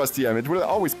knew it was DM. It will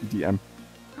always be DM.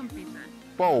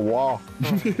 Whoa, wow.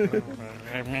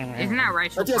 Isn't that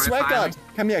racial But yes, profiling? Record.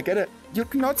 Come here, get it. You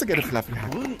can also get a fluffy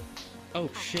hug. Oh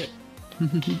shit.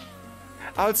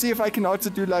 I'll see if I can also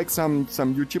do like some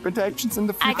YouTube interactions in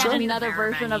the I got future. another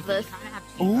version of this.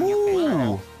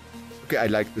 Ooh. Okay, I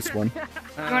like this one.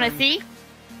 You wanna see?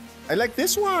 I like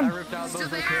this one.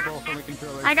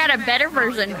 I got a better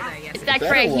version. It's like for a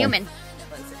Better one. human.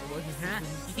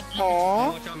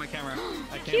 Aww.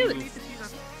 Cute.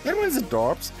 That one's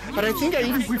adorbs. But I think I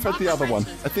even preferred the other one.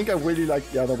 I think I really like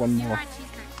the other one more.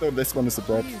 So this one is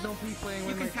adorbs.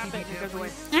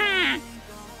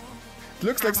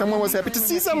 Looks like someone was happy to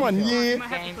see someone. Yeah.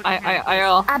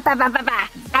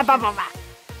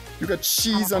 You got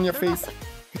cheese on your face.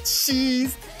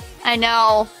 Cheese. I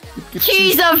know. Get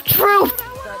Cheese of truth.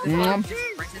 Mm.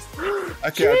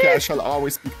 Okay, I shall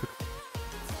always speak.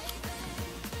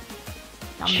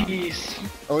 Cheese.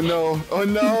 Oh no,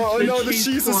 the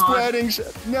cheese is spreading.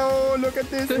 No, look at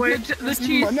this. The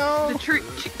cheese, No.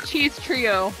 cheese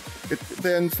trio.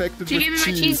 They're infected Did you with give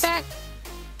me my cheese back?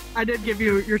 I did give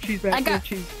you your cheese back. I got-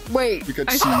 Your cheese. Wait. You got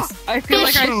I, cheese. I feel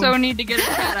like I Fish. so need to get a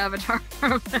cat avatar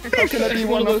from there. How can I be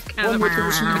one with cheese?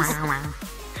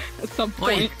 At some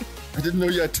point. I didn't know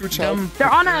you had two child. They're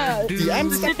on a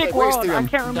DM, stop specific it. Where's world. I DM?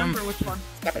 can't remember which one.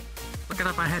 Look it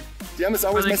up my head. DM is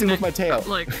always messing with my tail.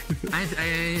 Like, I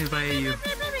invite you.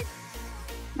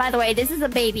 By the way, this is a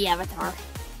baby avatar.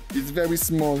 It's very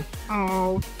small.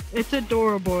 Oh, it's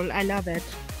adorable. I love it.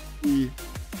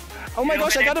 Oh my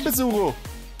gosh, I got a Bezuru.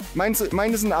 Mine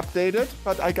isn't updated,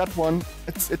 but I got one.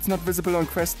 It's not visible on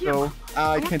Quest though.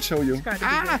 I can't show you.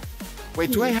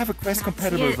 Wait, do I have a Quest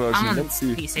compatible version? Let's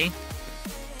see. PC.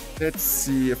 Let's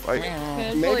see if I...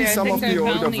 Maybe some of the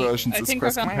older versions is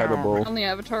Quest compatible. On the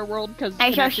Avatar world, because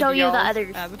I shall show you the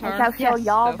others. Avatar. I shall show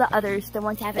y'all the others. The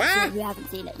ones you haven't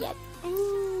seen it yet.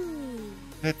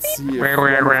 Let's see.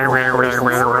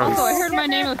 Also, I heard my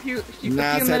name a few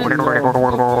minutes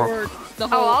before the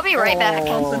whole... I'll be right back.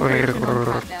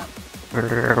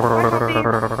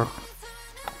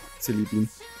 Silly bean.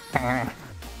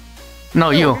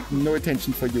 No, you. No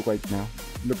attention for you right now.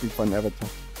 Looking for an avatar.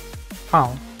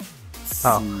 Oh.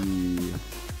 See.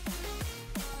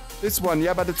 This one,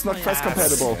 yeah, but it's not Quest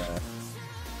compatible.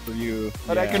 For you.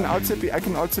 But I can also be.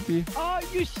 Oh,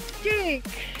 you stink!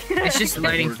 It's just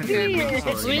loading for me.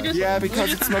 Yeah,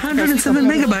 because it's not 107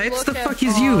 megabytes. The fuck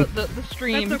is you? The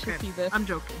stream to see this. I'm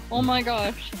joking. Oh my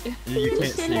gosh. You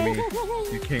can't see me.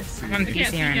 You can't see me. I'm can't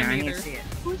see him I either. can see it.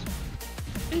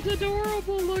 It's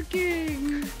adorable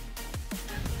looking.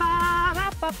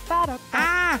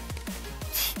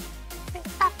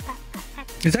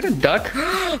 Is that a duck?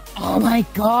 Oh my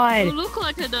god! You look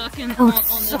like a duck on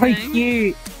So the thing.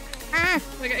 cute!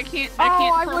 Like I can't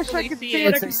I wish I could see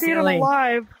it. I could see it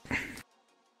alive.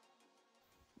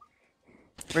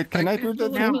 Wait, can I do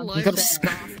that now? You got a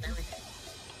scarf.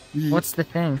 What's the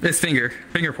thing? This finger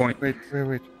point. Wait.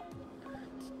 I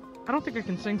don't think I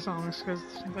can sing songs because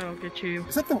that'll get you.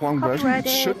 Is that the wrong version? It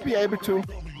should be able to.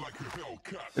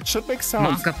 It should make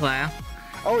sounds. Markiplier.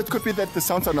 Oh, it could be that the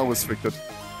sounds are now restricted.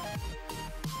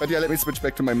 But yeah, let me switch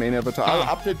back to my main avatar.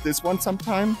 I'll update this one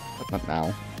sometime, but not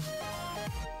now.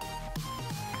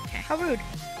 Okay. How rude.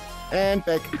 And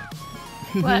back.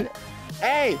 What?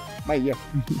 Hey! My ear.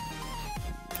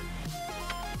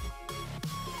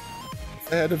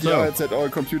 I had a VR headset or a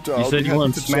computer. You said you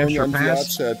want to smash your on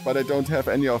pass? VRChat, but I don't have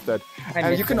any of that.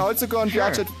 And you can also go on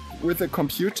VRChat with a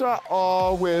computer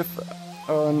or with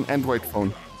an Android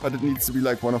phone. But it needs to be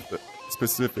like one of the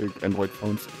specific Android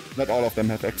phones. Not all of them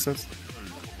have access.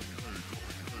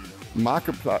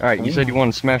 Markiplier. Alright, you said you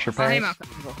want to smash your pass?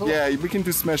 Yeah, we can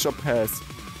do smash or pass.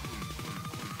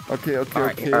 Okay.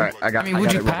 Alright, I mean,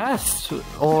 would you pass?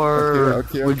 Or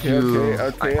okay, would you...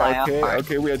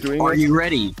 Okay, we are doing Are it. you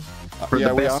ready for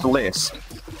the best list?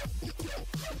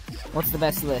 What's the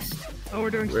best list? Oh, we're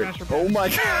doing Smash or Pass. Oh my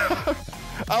god!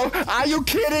 Oh, are you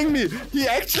kidding me? He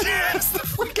actually has the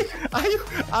freaking...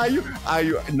 Are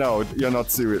you... No, you're not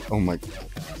serious. Oh my god.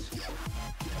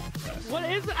 What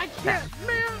is it? I can't,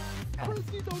 man!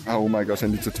 Oh my gosh, I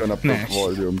need to turn up the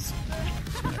volumes.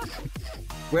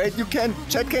 Wait,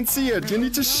 Chat can see it. You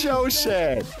need to show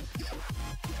Chat.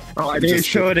 Oh, I didn't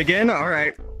show it again?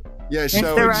 Alright. Yeah,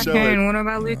 show it. What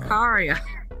about Lucaria?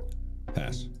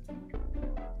 Pass.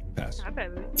 Where's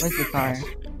Lucaria?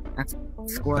 That's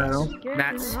Squirrel.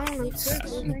 That's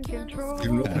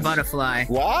Butterfly.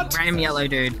 What? Random yellow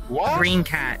dude. What? Green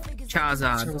cat.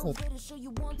 Charizard.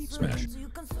 Smash.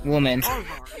 Woman.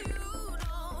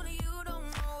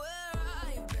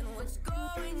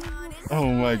 Oh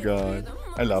my god.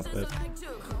 I love that.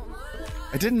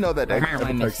 I didn't know that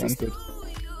avatar existed.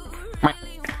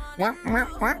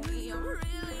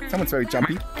 Someone's very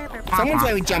jumpy. Someone's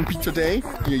very jumpy today.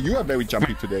 You are very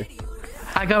jumpy today.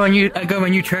 I got my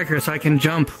new tracker so I can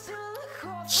jump.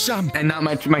 Jump! And not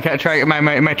my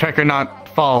tracker not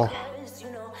fall.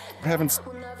 I haven't...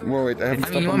 Whoa, wait, I haven't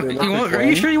stopped on the Are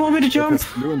you sure you want me to jump?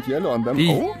 There's blue and yellow on them.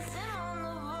 Oh?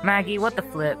 Maggie, what the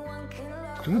flip?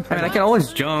 I mean, I can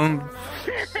always jump.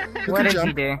 What did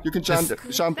you do? You can jump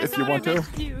if you want to.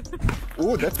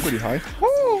 Oh, that's pretty high.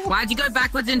 Why'd you go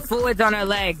backwards and forwards on her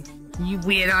leg? You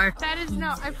weirdo. That is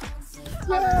no.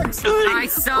 I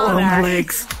saw that. My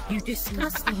legs. You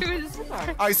disgusting.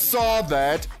 I saw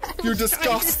that. You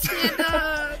disgusting.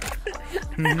 I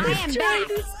am back.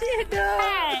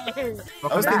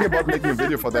 I was thinking about making a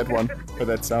video for that one, for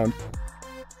that sound.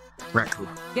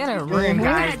 Get a room,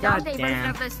 guys. God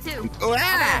damn.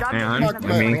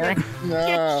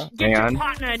 Hang on.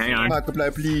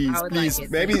 Markiplier, please.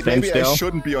 Maybe I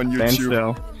shouldn't be on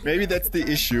YouTube. Maybe that's the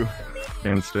issue.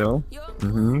 Stand still.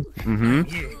 No.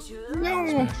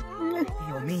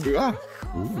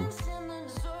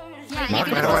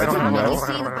 I don't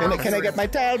know. Can I get my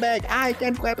tail back? I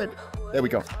can't grab it. There we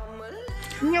go.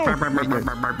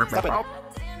 Stop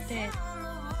it.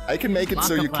 I can make it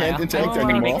so you can't interact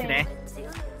anymore.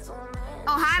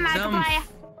 Oh, hi, Markiplier.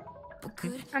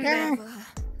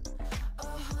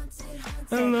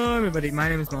 Hello, everybody. My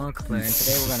name is Markiplier, and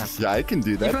today we're gonna. Yeah, I can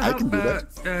do that. I can do that.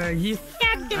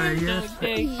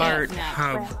 Art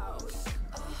Hub.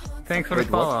 Thanks for the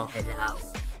follow.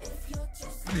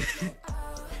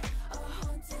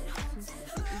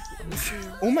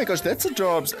 Oh my gosh, that's a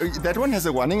job. That one has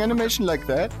a running animation like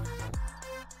that?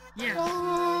 Yeah.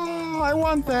 Oh, I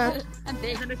want that. I'm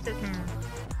big.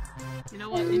 You know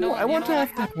what? You know what? I want to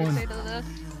have I that one. say to this?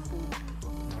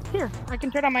 Here, I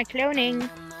can turn on my cloning.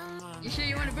 You sure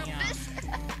you want to boot this?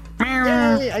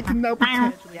 Yay, I can now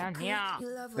pretend.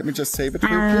 Let me just save it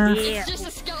real quick. It's just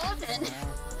a skeleton.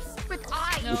 With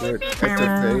eyes.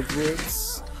 Active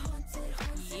favorites.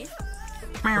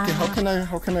 Okay, how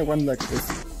can I run like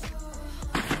this?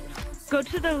 Go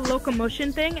to the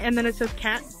locomotion thing, and then it says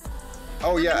cat.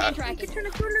 Oh yeah. Hand tracking. Turn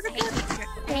it to a little hand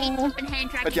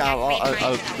tracking. But yeah,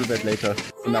 I'll do that later.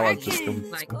 For now I'll just go.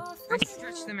 Like,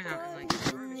 stretch them out and like.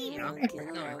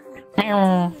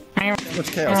 So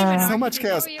much chaos. So much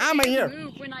chaos. I'm here.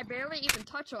 When I barely even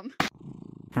touch them.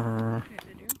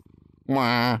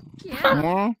 Mwah.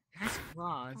 Yeah.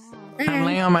 I'm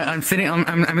laying on my. I'm sitting on.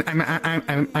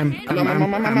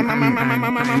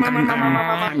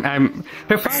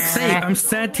 For fuck's sake, I'm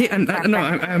sitting. No,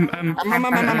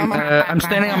 I'm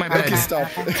standing on my bed. Okay, stop.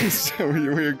 We'll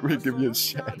give you a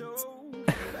shot.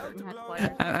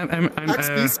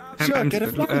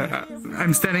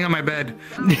 I'm standing on my bed.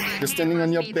 You're standing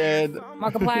on your bed.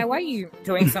 Markiplier, why are you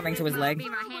doing something to his leg?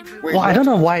 Well, I don't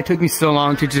know why it took me so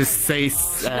long to just say.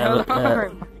 It's okay.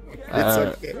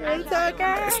 It's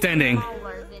okay. Standing.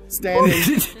 Standing.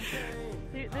 This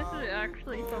is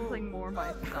actually something more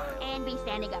my style. And be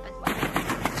standing up as well.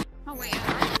 Oh wait,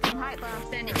 I'm the same height, but I'm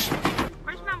standing up.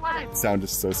 Where's my leg? Sound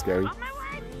is so scary.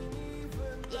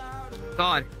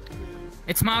 God.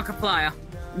 It's Markiplier.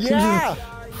 Yeah!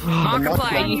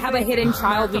 Markiplier, you have a hidden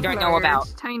child we don't know about.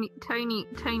 Tiny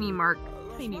Mark.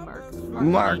 Tiny Mark.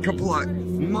 Markiplier.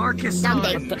 Marcus.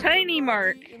 Tiny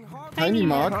Mark. Tiny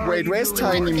Mark? Wait, where's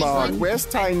Tiny Mark? Where's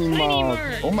Tiny Mark?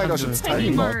 Oh my gosh, it's Tiny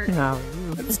Mark.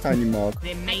 It's Tiny Mark.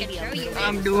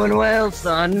 I'm doing well,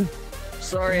 son.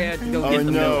 Sorry I had to go get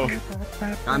the milk.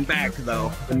 I'm back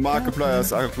though. The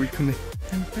Markipliers are reconnected.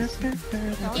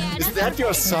 Is that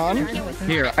your son?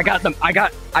 Here, I got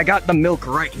the milk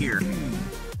right here.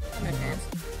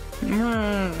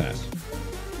 Pass.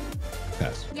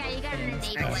 Pass. Yeah, you gotta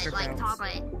enable it, like top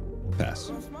it. Pass.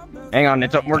 Hang on,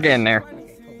 we're getting there.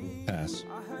 Pass.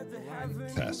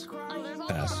 Pass.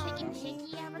 Pass.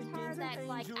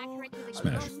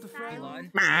 Smash.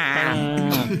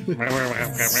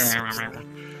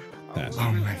 Pass.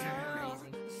 Oh my.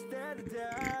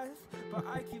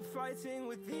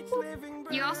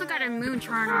 You also got a moon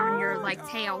charm on your like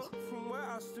tail.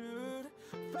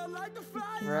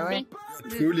 Really?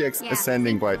 Truly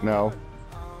ascending right now.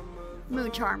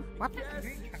 Moon charm. What?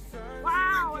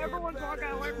 Wow, everyone's walking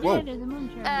out like Whoa.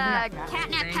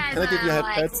 Catnap has Can I give you a head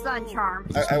like pet? sun charm.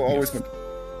 I always want.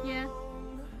 Yeah.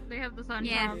 They have the sun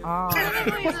charm. Oh.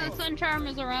 Technically, the sun charm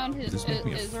is around his This would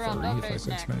be a is around furry if I Dumbbear's said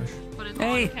neck. smash. But it's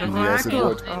Hey, Yes, it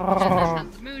would. the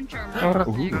moon charm.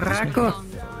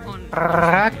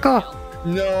 Racco.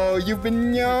 No, you've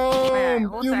been gnomed!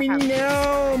 You've been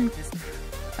gnomed!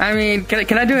 I mean,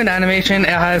 can I do an animation? It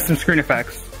has some screen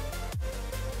effects.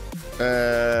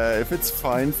 If it's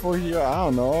fine for you, I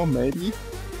don't know, maybe.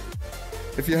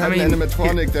 If you had I mean, an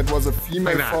animatronic that was a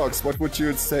female like that. fox, what would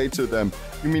you say to them?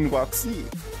 You mean Roxy?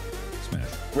 Smash.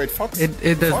 Wait, fox?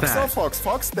 It does fox that. or fox?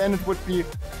 Fox, then it would be...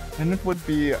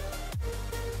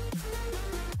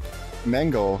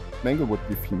 Mango. Mango would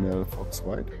be female fox,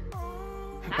 right?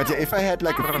 But yeah, if I had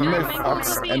like a female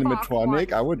fox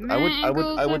animatronic, I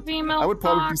would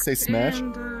probably say Smash.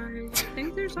 And I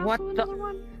think there's also What the- another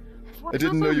one. I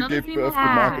didn't know you gave birth to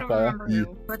Markiplier.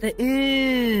 But there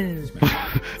is.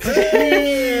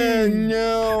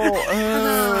 No.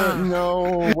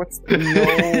 What's the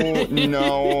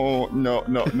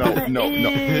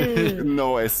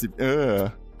no? I see.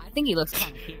 I think he looks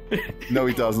kind of cute. No,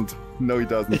 he doesn't. No, he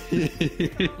doesn't.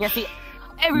 Yeah, see,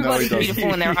 everybody's doesn't.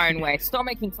 beautiful in their own way. Stop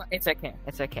making fun. It's okay.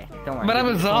 It's okay. Don't worry. But I'm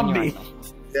a zombie.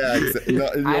 Yeah, exactly. No,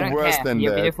 I you're don't worse care. than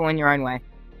You're that. beautiful in your own way.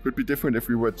 Could be different if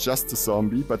we were just a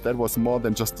zombie, but that was more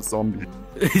than just a zombie.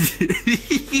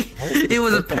 It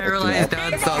was a paralyzed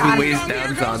down zombie, waist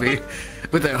down zombie,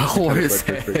 with a horse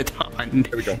head on.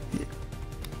 There we go.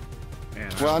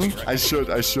 Run! I should.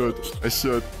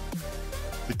 The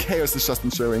chaos is just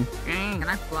ensuing. Can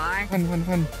I fly?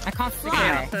 Run. I can't fly.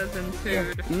 Chaos has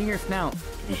ensued. Give me your snout.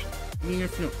 Give me your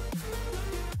snout.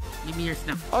 Give me your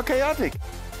snout. Oh, chaotic!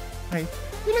 Hi.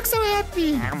 You look so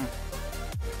happy!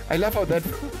 I love how that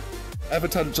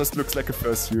avatar just looks like a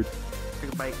fursuit.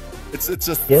 Take a bite. It's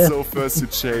just so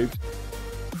fursuit shaped.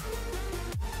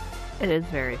 It is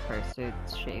very fursuit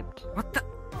shaped. What the?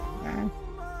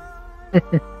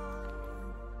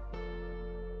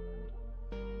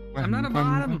 I'm not a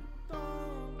bottom.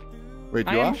 Wait,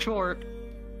 you I am are? short.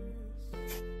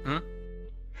 Huh?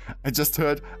 I just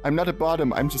heard, I'm not a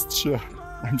bottom, I'm just short.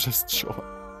 I'm just short.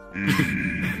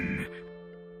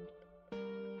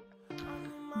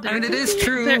 I mean, it is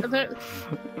true.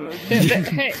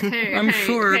 I'm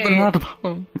short, but not a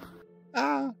bottom.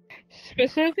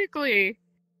 Specifically,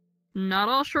 not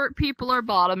all short people are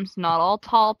bottoms, not all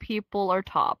tall people are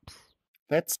tops.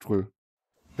 That's true.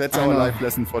 That's our life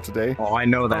lesson for today. Oh, I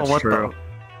know that's true.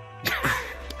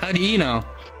 How do you know?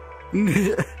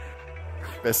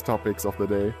 Best topics of the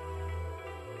day.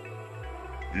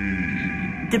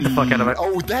 Get the fuck out of it.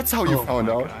 Oh, that's how you found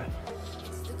out.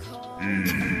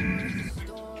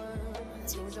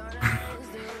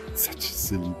 Such a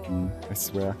silly bee, I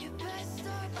swear.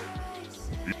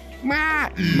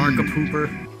 Marco Pooper.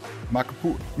 Marco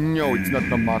Pooper. No, it's not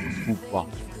the Marco Pooper.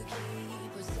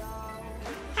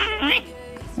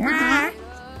 You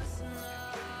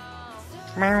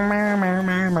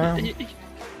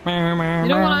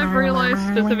know what I've realized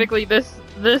specifically? This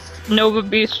Nova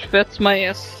Beast fits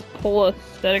my whole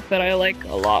aesthetic that I like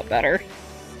a lot better.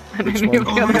 Which one?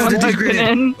 Oh my god, I've been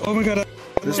in. Oh my god.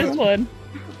 This one.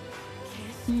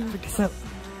 Check this out.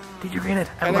 Did you read it?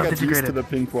 I I love got Did you used read to it? the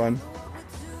pink one.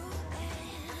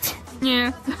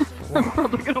 Yeah. I'm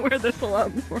probably gonna wear this a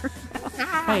lot more.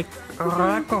 Hey,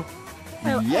 Rocco.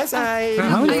 Yes,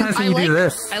 How many times can you do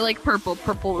this? I like purple.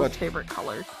 Purple is my favorite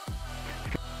color.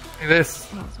 Do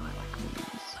this.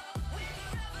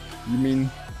 You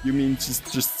mean just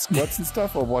squats and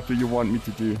stuff, or what do you want me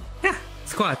to do? Yeah,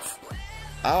 squats.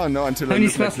 I don't know until How I many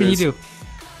look like squats can you this. do?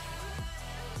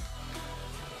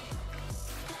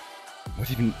 What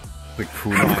even?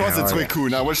 Raccoon. Of course it's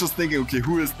Raccoon. I was just thinking, okay,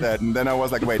 who is that? And then I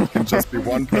was like, wait, it can just be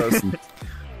one person. It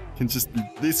can just be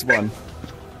this one.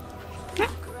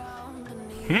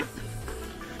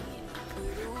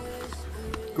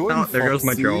 Going Oh, there goes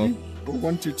my Foxy. drone. Oh,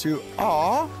 1, 2, 2.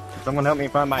 Aww. Someone help me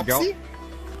find my Foxy? drone.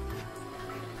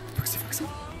 Foxy.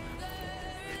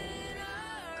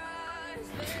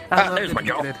 There's my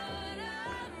drone.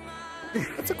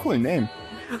 That's a cool name.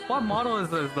 What model is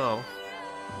this though?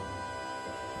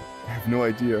 I have no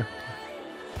idea.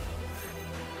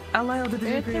 Hello, did you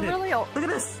It's a create it? really old. Look at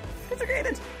this. It's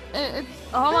created.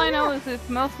 All I know is it's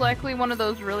most likely one of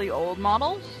those really old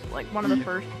models, like one of the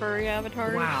first furry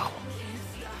avatars. Wow.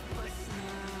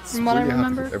 From what I Really happy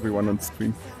remember. with everyone on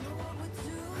stream.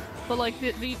 But like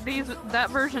that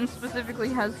version specifically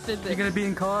has You're Fitbit. gonna be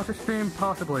in co-op stream?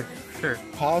 Possibly. Sure.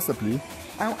 Possibly.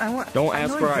 I want. Don't I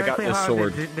ask know where I got exactly this how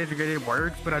sword. Digigrated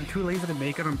works, but I'm too lazy to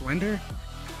make it on Blender.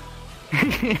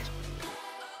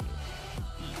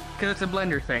 Cause it's a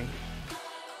Blender thing.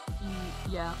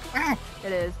 Yeah,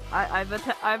 it is. I've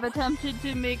attempted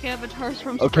to make avatars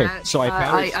from Okay, scratch. so I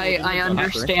found I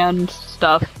understand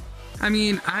stuff. I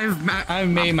mean, I've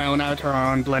made my own avatar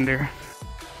on Blender.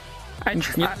 I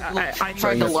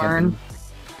tried to learn.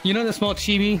 You know the small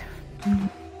chibi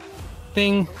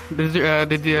thing,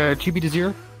 the chibi to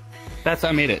zero? That's how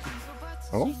I made it.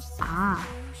 Oh? Ah.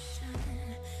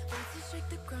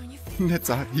 That's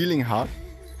a healing heart.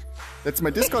 That's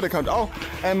my Discord account. Oh,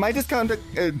 and my Discord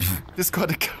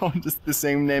account is the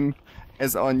same name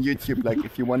as on YouTube. Like,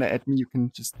 if you wanna add me, you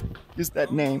can just use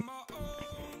that name.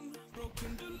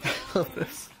 Love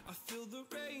this.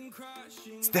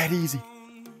 It's that easy.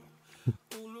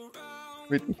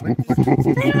 Wait.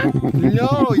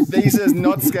 No, this is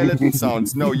not skeleton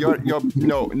sounds. No, you're no. That's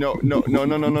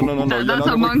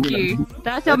a monkey.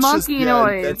 That's a monkey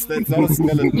noise. That's not a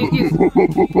skeleton.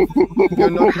 You're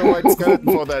not the right skeleton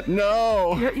for that.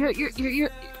 No.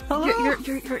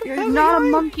 You're not a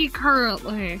monkey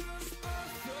currently.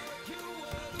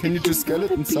 Can you do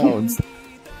skeleton sounds?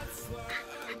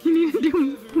 You need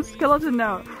to do skeleton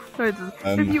now. If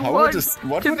you what want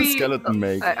would a skeleton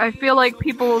make? I feel like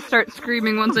people will start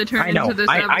screaming once I turn into this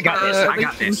episode. I got this. I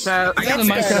got the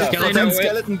skeleton.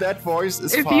 Skeleton, that voice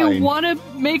is if fine. you want to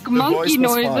make monkey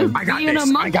noises, I got be in a this.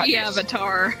 monkey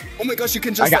avatar. Oh my gosh, you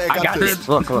can just say I got this.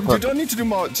 Look. You don't need to do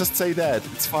more, just say that.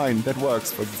 It's fine, that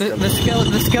works for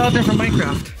The skeleton from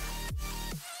Minecraft.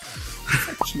 It's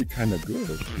actually kinda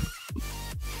good.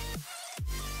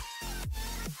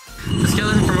 The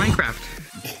skeleton from Minecraft.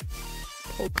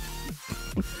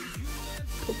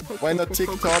 Why not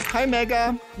TikTok? Hi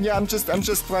Mega! Yeah, I'm just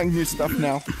trying new stuff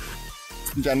now.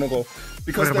 In general.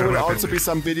 Because there will also be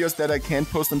some videos that I can't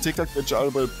post on TikTok, which I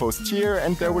will post here,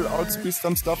 and there will also be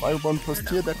some stuff I won't post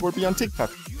here that will be on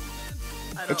TikTok.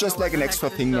 It's just like an extra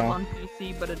thing now. On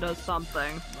PC, but it does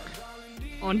something.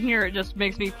 On here, it just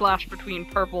makes me flash between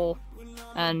purple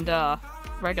and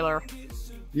regular.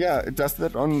 Yeah, it does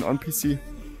that on PC.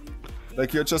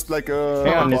 Like you're just like a...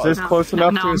 Hang on, is this close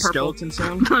enough to I'm a purple. skeleton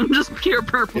sound? I'm just pure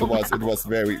purple. It was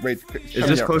very... Wait, Is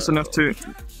this close enough to...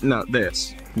 No,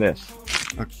 this.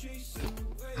 Okay.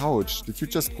 Ouch, did you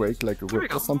just break like a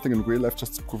whip or something in real life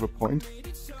just to prove a point?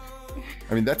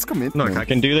 I mean, that's commitment. Look, I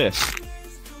can do this.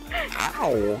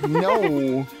 Ow,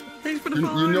 no.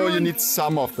 You know you need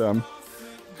some of them.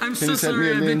 I'm Can you send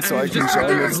me a link so I can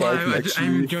join it so I can actually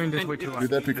I'm enjoying this way too do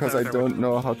that because I don't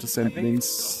know how to send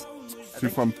links to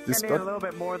from Discord.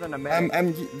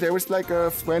 There was like a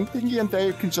friend thingy and there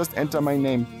you can just enter my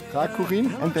name,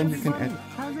 Rakurin, and then you can add.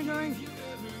 How's it going?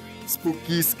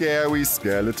 Spooky, scary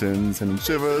skeletons and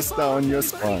shivers down your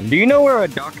spine. Do you know where a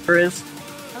doctor is?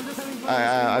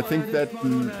 I think that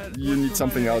you need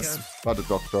something else but a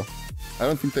doctor. I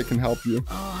don't think they can help you.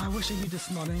 Oh, I wish I knew this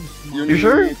modding. You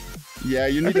sure? Yeah,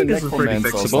 you need a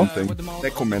necromancer or something.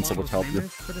 Necromancer would help you.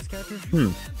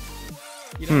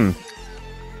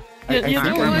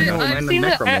 I've seen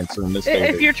that.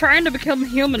 If you're trying to become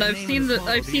human, I've seen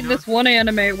this one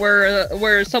anime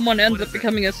where someone ends up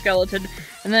becoming a skeleton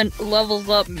and then levels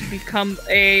up to become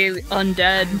a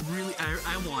undead.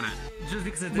 I want it. Just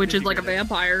because which is like a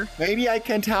vampire. Maybe I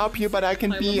can't help you, but I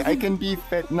can be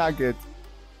Fat Nugget.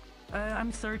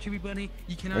 I'm sorry, Chibi Bunny.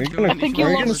 You cannot. Are you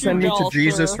gonna send me to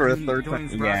Jesus for a third time?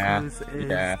 Yeah.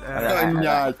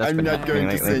 I'm not going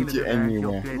to send you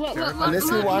anywhere. Unless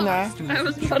you wanna. I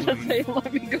was about to say,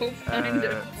 let me go find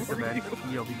it for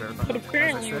you. But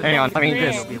apparently, hang on, let me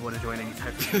just.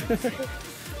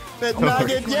 Fat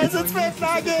Nugget, yes, it's Fat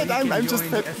Nugget. I'm just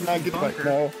Fat Nugget right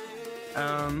now.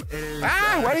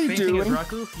 What are you doing?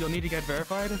 Raku, you'll need to get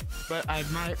verified, but I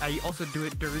also do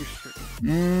it during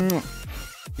stream.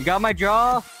 You got my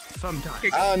jaw? Sometimes.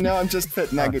 Oh no, I'm just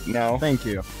Fat Nugget now. Thank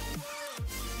you.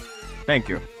 Thank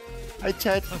you. Hi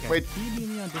chat. Okay. Wait.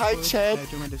 Hi chat.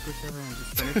 Join my Discord server and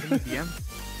just send it to me DM.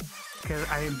 Because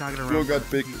I am not gonna. You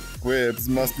got big ribs.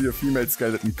 Must be a female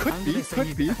skeleton. Could be.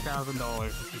 Could be.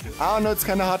 $1,000. I don't know. It's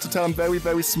kind of hard to tell. I'm very,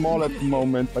 very small at the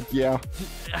moment, but yeah.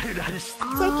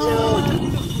 So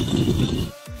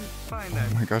cute. Oh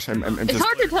my gosh, I'm it's just...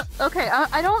 hard to tell. Okay,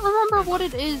 I don't remember what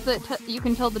it is that you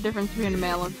can tell the difference between a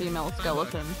male and female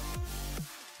skeleton.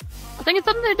 I think it's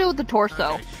something to do with the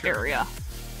torso area.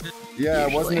 Yeah,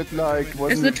 wasn't it like...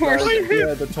 It's the torso.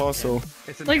 Yeah, the torso.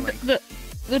 Like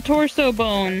the torso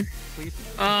bone.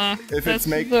 If it's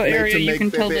made to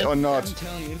make baby or not. I'm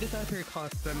telling you, this out here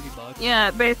costs $70.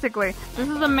 Yeah, basically. This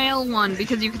is a male one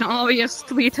because you can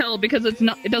obviously tell because it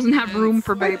doesn't have room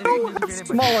for baby.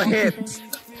 Smaller hips.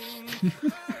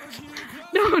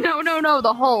 No,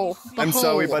 the hole. I'm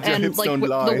sorry, but your hips don't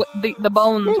lie. The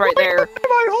bones right there.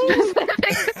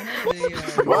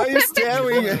 Why are you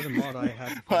staring at...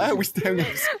 Why are we staring at...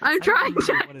 I'm trying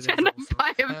to identify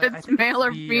if it's male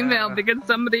or female because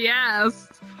somebody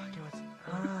asked.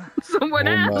 Someone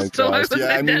asked, so I was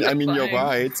identifying. I mean, you're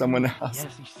right. Someone asked.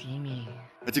 Yes, you see me.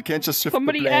 But you can't just shift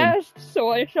Somebody the blame. asked,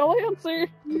 so I shall answer.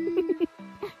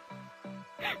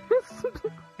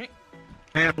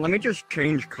 Hey, let me just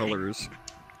change colors.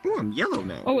 Oh, I'm yellow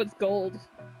now. Oh, it's gold.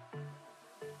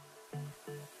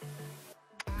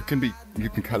 You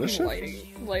can color shift?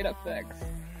 Light effects.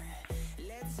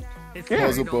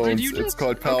 Puzzle bones. It's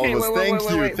called pelvis.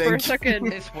 Wait, Thank for a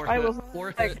second, I was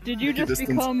like, did you just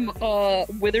become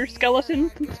wither skeleton?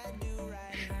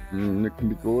 It can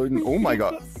be golden. Oh my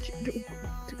god.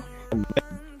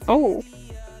 Oh.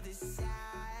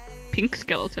 Pink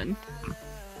skeleton.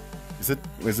 Is it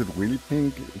really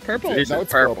pink? Purple. Now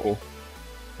it's purple.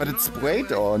 But it's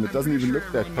sprayed on. It doesn't even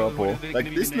look that purple.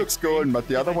 Like this looks golden, but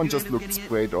the other one just looked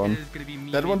sprayed on.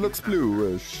 That one looks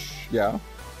bluish. Yeah.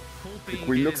 The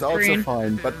green looks also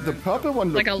fine, but the purple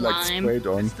one looks like sprayed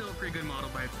on. Still a pretty good model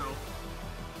by itself.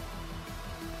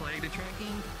 Play the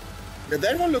tracking. Yeah,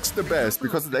 that one looks the best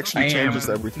because it actually changes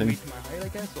everything.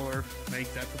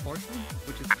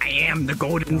 I am the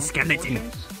golden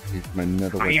skeleton. My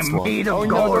nether I am swan. made of Oh, gold.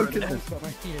 no, don't kill me.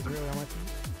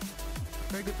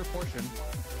 Very good proportion.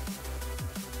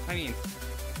 I mean...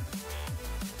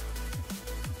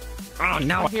 Oh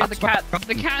no! I hear the cat.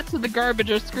 The cats in the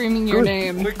garbage are screaming your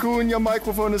name. Raccoon, your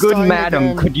microphone is Good dying madam,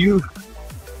 again. could you...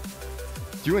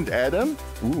 You and Adam?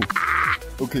 Ooh.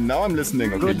 Okay, now I'm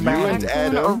listening. Okay, Good you madam. and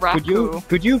Adam.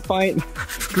 Could you find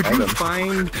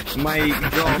my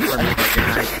girlfriend?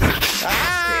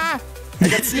 Ah! I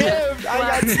got sniffed! I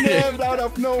got sniffed out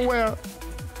of nowhere!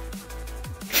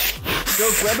 Go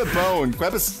grab a bone.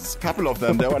 Grab a couple of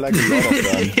them. There were like a lot of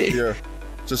them. Here.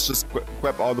 Just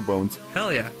grab all the bones.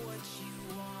 Hell yeah.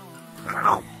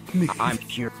 I'm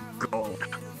pure gold.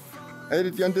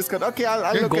 Edit you on Discord. Okay,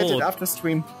 I'll look at it after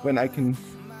stream when I can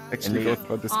actually go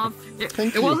for this.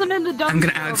 Thank you. It wasn't in the dumpster. I'm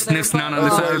gonna add Sniff Snout on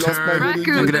this I lost my avatar.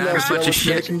 little I'm gonna add a flash. I bunch of was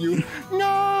shit. tracking you.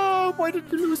 No, why did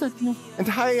you lose it? No. And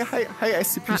hi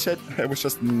SCP chat. It was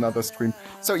just another stream.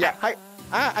 So yeah, hi.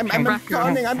 I'm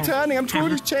turning. I'm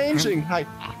totally changing. Hi.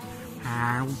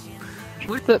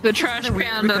 The trash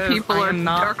panda people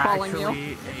are calling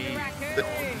you.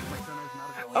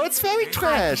 Oh, it's furry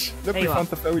trash. Look, we found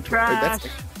the furry trash.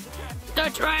 The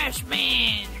trash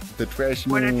man. The trash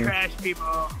man. We're the trash people.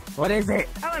 What is it?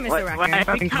 Oh, Mr.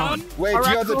 Raccoon. Wait,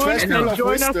 you're the trash people of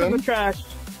join us in the wisdom. trash.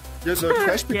 You're the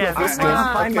trash people of wisdom.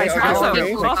 Find my South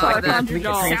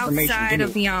side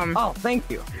of the Oh, thank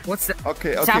you. What's the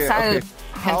Okay. South side of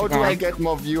How do I get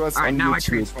more viewers on now I YouTube?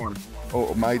 transform.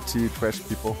 Oh, mighty trash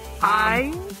people.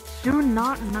 I do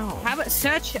not know. How about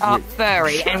search up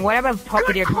furry and whatever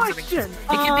popular concept. It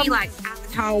could be like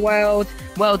Avatar World,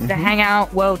 World to hang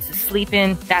out, World to sleep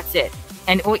in. That's it.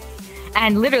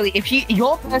 And literally, if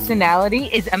your personality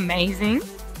is amazing.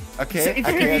 Okay, So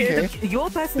okay. Your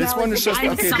personality. This one is just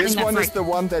okay. This one like, is the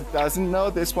one that doesn't know.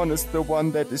 This one is the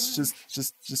one that is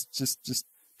just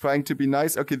trying to be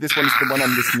nice. Okay, this one is the one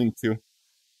I'm listening to.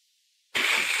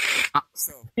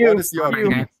 What is your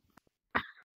opinion?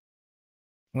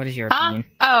 What is your opinion?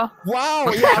 Oh. Wow,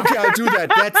 yeah, okay, I'll do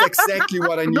that. That's exactly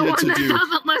what I needed to do.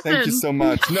 Thank you so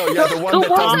much. No, yeah, the one that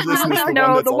doesn't listen is the one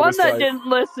that's the one always that right. didn't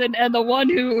listen and the one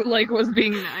who was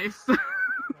being nice.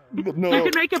 No, you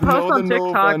can make a post on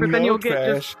TikTok, Nova, but then you'll get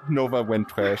trash. Nova went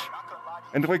trash.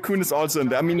 And Raccoon is also in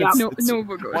there. I mean,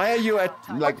 why are you at,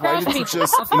 like, why did you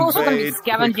just Of course we're gonna be invade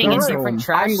scavenging in different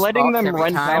trash I'm letting them spots every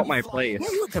rent time. out my place.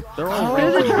 They're all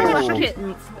They're the trash Oh.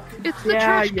 kittens. It's the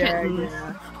trash kittens.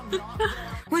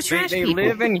 We're trash they people.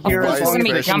 live in here Of course as we're long gonna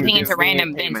as be they jumping give into me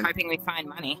random bins payment. hoping we find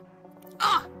money.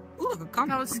 Oh! Ooh,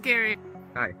 That was scary.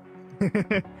 Hi.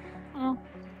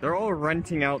 They're all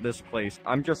renting out this place.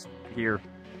 I'm just here.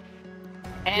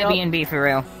 Airbnb for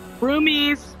real.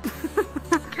 Roomies.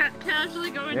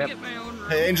 Casually going to get my own room.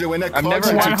 Hey, Angel, when I I've called never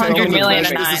you to had tell me 100 million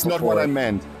this a night. is not what I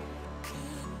meant.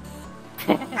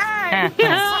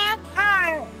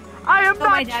 I am For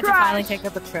my not dad to finally trash. take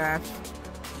up the trash.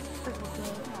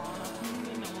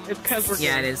 It's because we're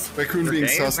Yeah, it is. Raccoon being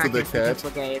Okay. sus to the cat.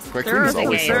 Raccoon There is are,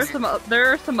 always gays. sus. there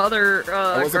are some other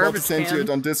I was about to garbage send you it cans.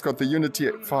 on Discord, the Unity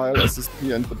file,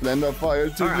 SSP, and the Blender file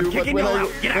to Alright, you, I'm but kicking when you I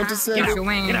out. Get went out. to send Get it,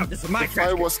 out. Get out. This is my the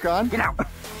file was gone. Get out.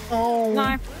 Oh,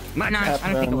 No. No, I don't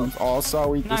think it will. happened. Oh,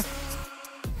 sorry. No.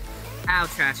 Ow,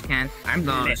 trash can. I'm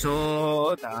lit.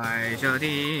 so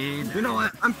You know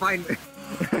what? I'm fine.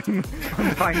 I'm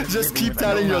fine. Just keep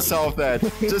telling yourself that.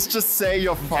 Just say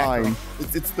you're fine.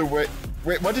 It's the way.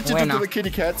 Wait, what did you do to the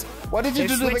kitty cats? What did you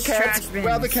do to the switched cats? trash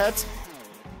Where are the bins. cats?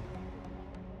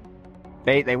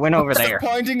 They went over Stop there.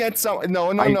 pointing at some. No,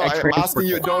 I I'm transferred asking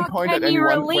you. Don't point at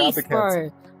anyone. Where are the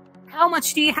cats? How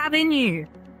much do you have in you?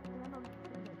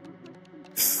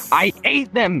 I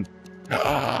ate them.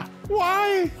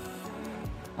 Why?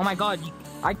 Oh my god,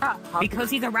 because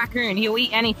he's a raccoon, he'll eat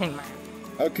anything, man.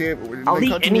 Okay, I'll then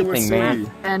eat continue with anything, man.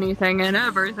 Siri. Anything and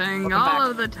everything, Welcome all back.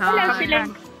 of the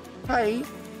time. Hi.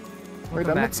 Wait,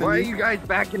 I'm not Why are Cindy. you guys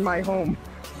back in my home?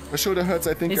 My shoulder hurts.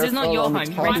 I think This I is not fell your on the home.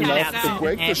 You top run enough out to now.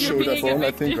 break the You're shoulder being bone,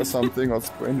 I think, evicted. or something, or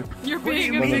sprain it. You're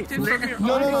being No, evicted from your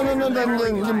No,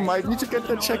 then you might need to get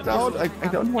that checked out. I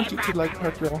don't want you to, like,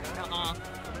 hurt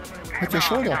your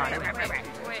shoulder.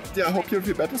 Yeah, I hope you'll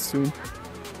feel better soon.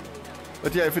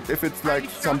 But yeah, if it's like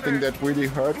something that really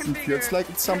hurts and feels like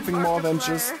it's something more than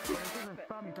just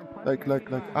like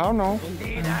I don't know.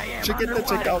 Should get that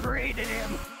checked out.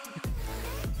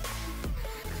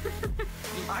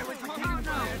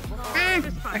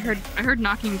 I heard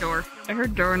knocking door. I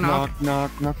heard door knock.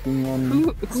 Knocking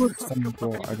on some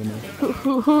door. I don't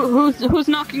know. Who's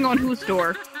knocking on whose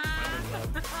door?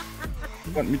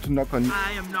 You want me to knock on?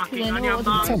 I am knocking on know your what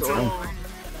mom's Sounds door. fun.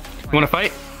 You wanna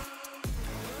fight?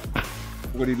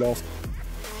 Already lost.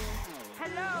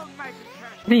 Hello, my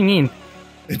What do you mean?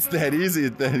 It's that easy.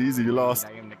 It's that easy. You lost.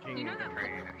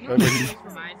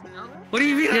 What do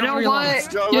you mean? You know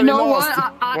what? You You know already what?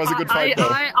 lost. It was a good fight, though.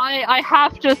 I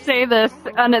have to say this,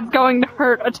 and it's going to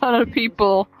hurt a ton of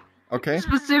people. Okay.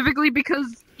 Specifically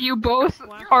because you both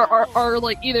are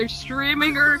like either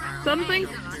streaming or something.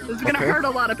 This is gonna Okay. hurt a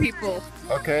lot of people.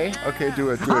 Okay.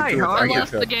 Do it. Hi, how I are you?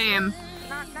 lost the game.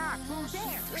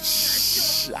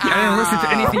 I didn't listen to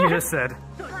anything you just said.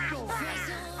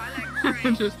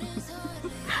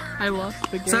 I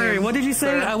lost the game. Sorry, what did you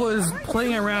say? I was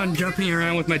playing around, jumping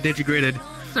around with my digigraded.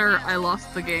 Sir, I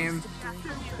lost the game.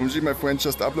 OMG, my friend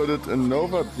just uploaded a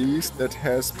Nova beast that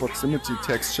has proximity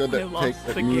texture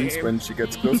that means when she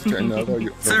gets close to another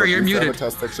Sir, you're muted.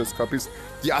 avatar's texture copies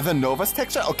the other Nova's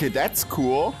texture. Okay, that's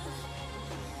cool.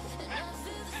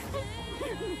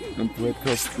 and Thread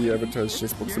because the avatar is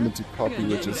just proximity copy,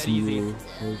 which is new.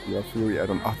 Furry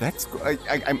add-on. Oh, that's cool.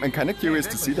 I'm kind of curious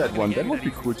to see that one. That would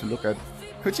be cool to look at.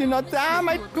 Could you not? Ah,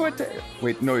 my good.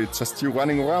 Wait, no, it's just you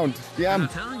running around. Yeah. I'm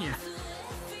telling you.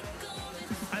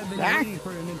 I've been waiting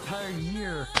for an entire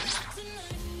year.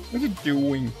 What are you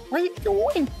doing? What are you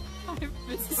doing? I've been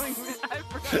doing it. I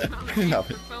forgot about I love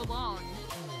it it. for so long.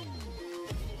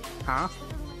 Huh?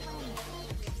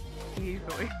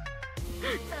 Easily.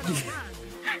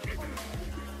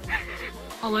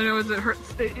 All I know is it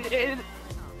hurts.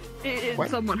 It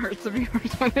somewhat hurts the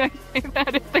viewers when I say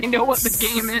that if they know what the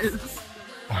game is.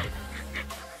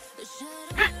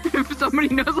 If somebody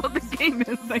knows what the game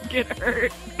is, they get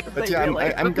hurt. But yeah,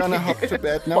 I'm gonna hop to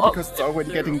bed now because it's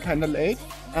already getting kind of late.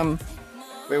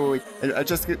 Wait. I'll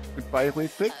just get goodbye real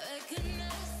quick.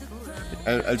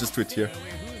 I'll just do it here.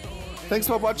 Thanks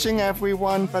for watching,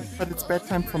 everyone, but it's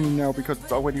bedtime for me now because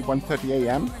it's already 1:30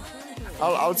 a.m.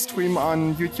 I'll stream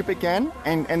on YouTube again,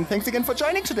 and thanks again for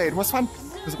joining today. It was fun.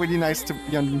 It was really nice to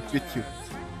be on YouTube.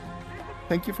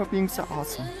 Thank you for being so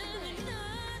awesome.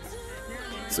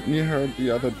 Sydney heard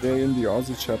the other day in the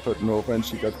Aussie Shepherd Nova, and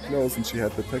she got close and she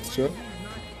had the texture.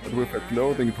 But with her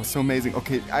clothing, it was so amazing.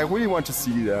 Okay, I really want to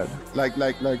see that. Like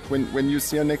when you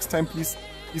see her next time, please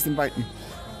invite me.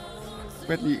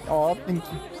 Bradley, oh, thank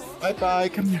you. Bye-bye,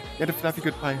 come here. Get a fluffy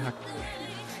goodbye hug.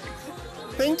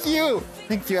 Thank you!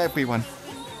 Thank you, everyone.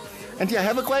 And yeah,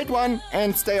 have a great one,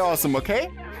 and stay awesome, okay?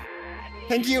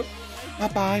 Thank you.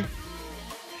 Bye-bye.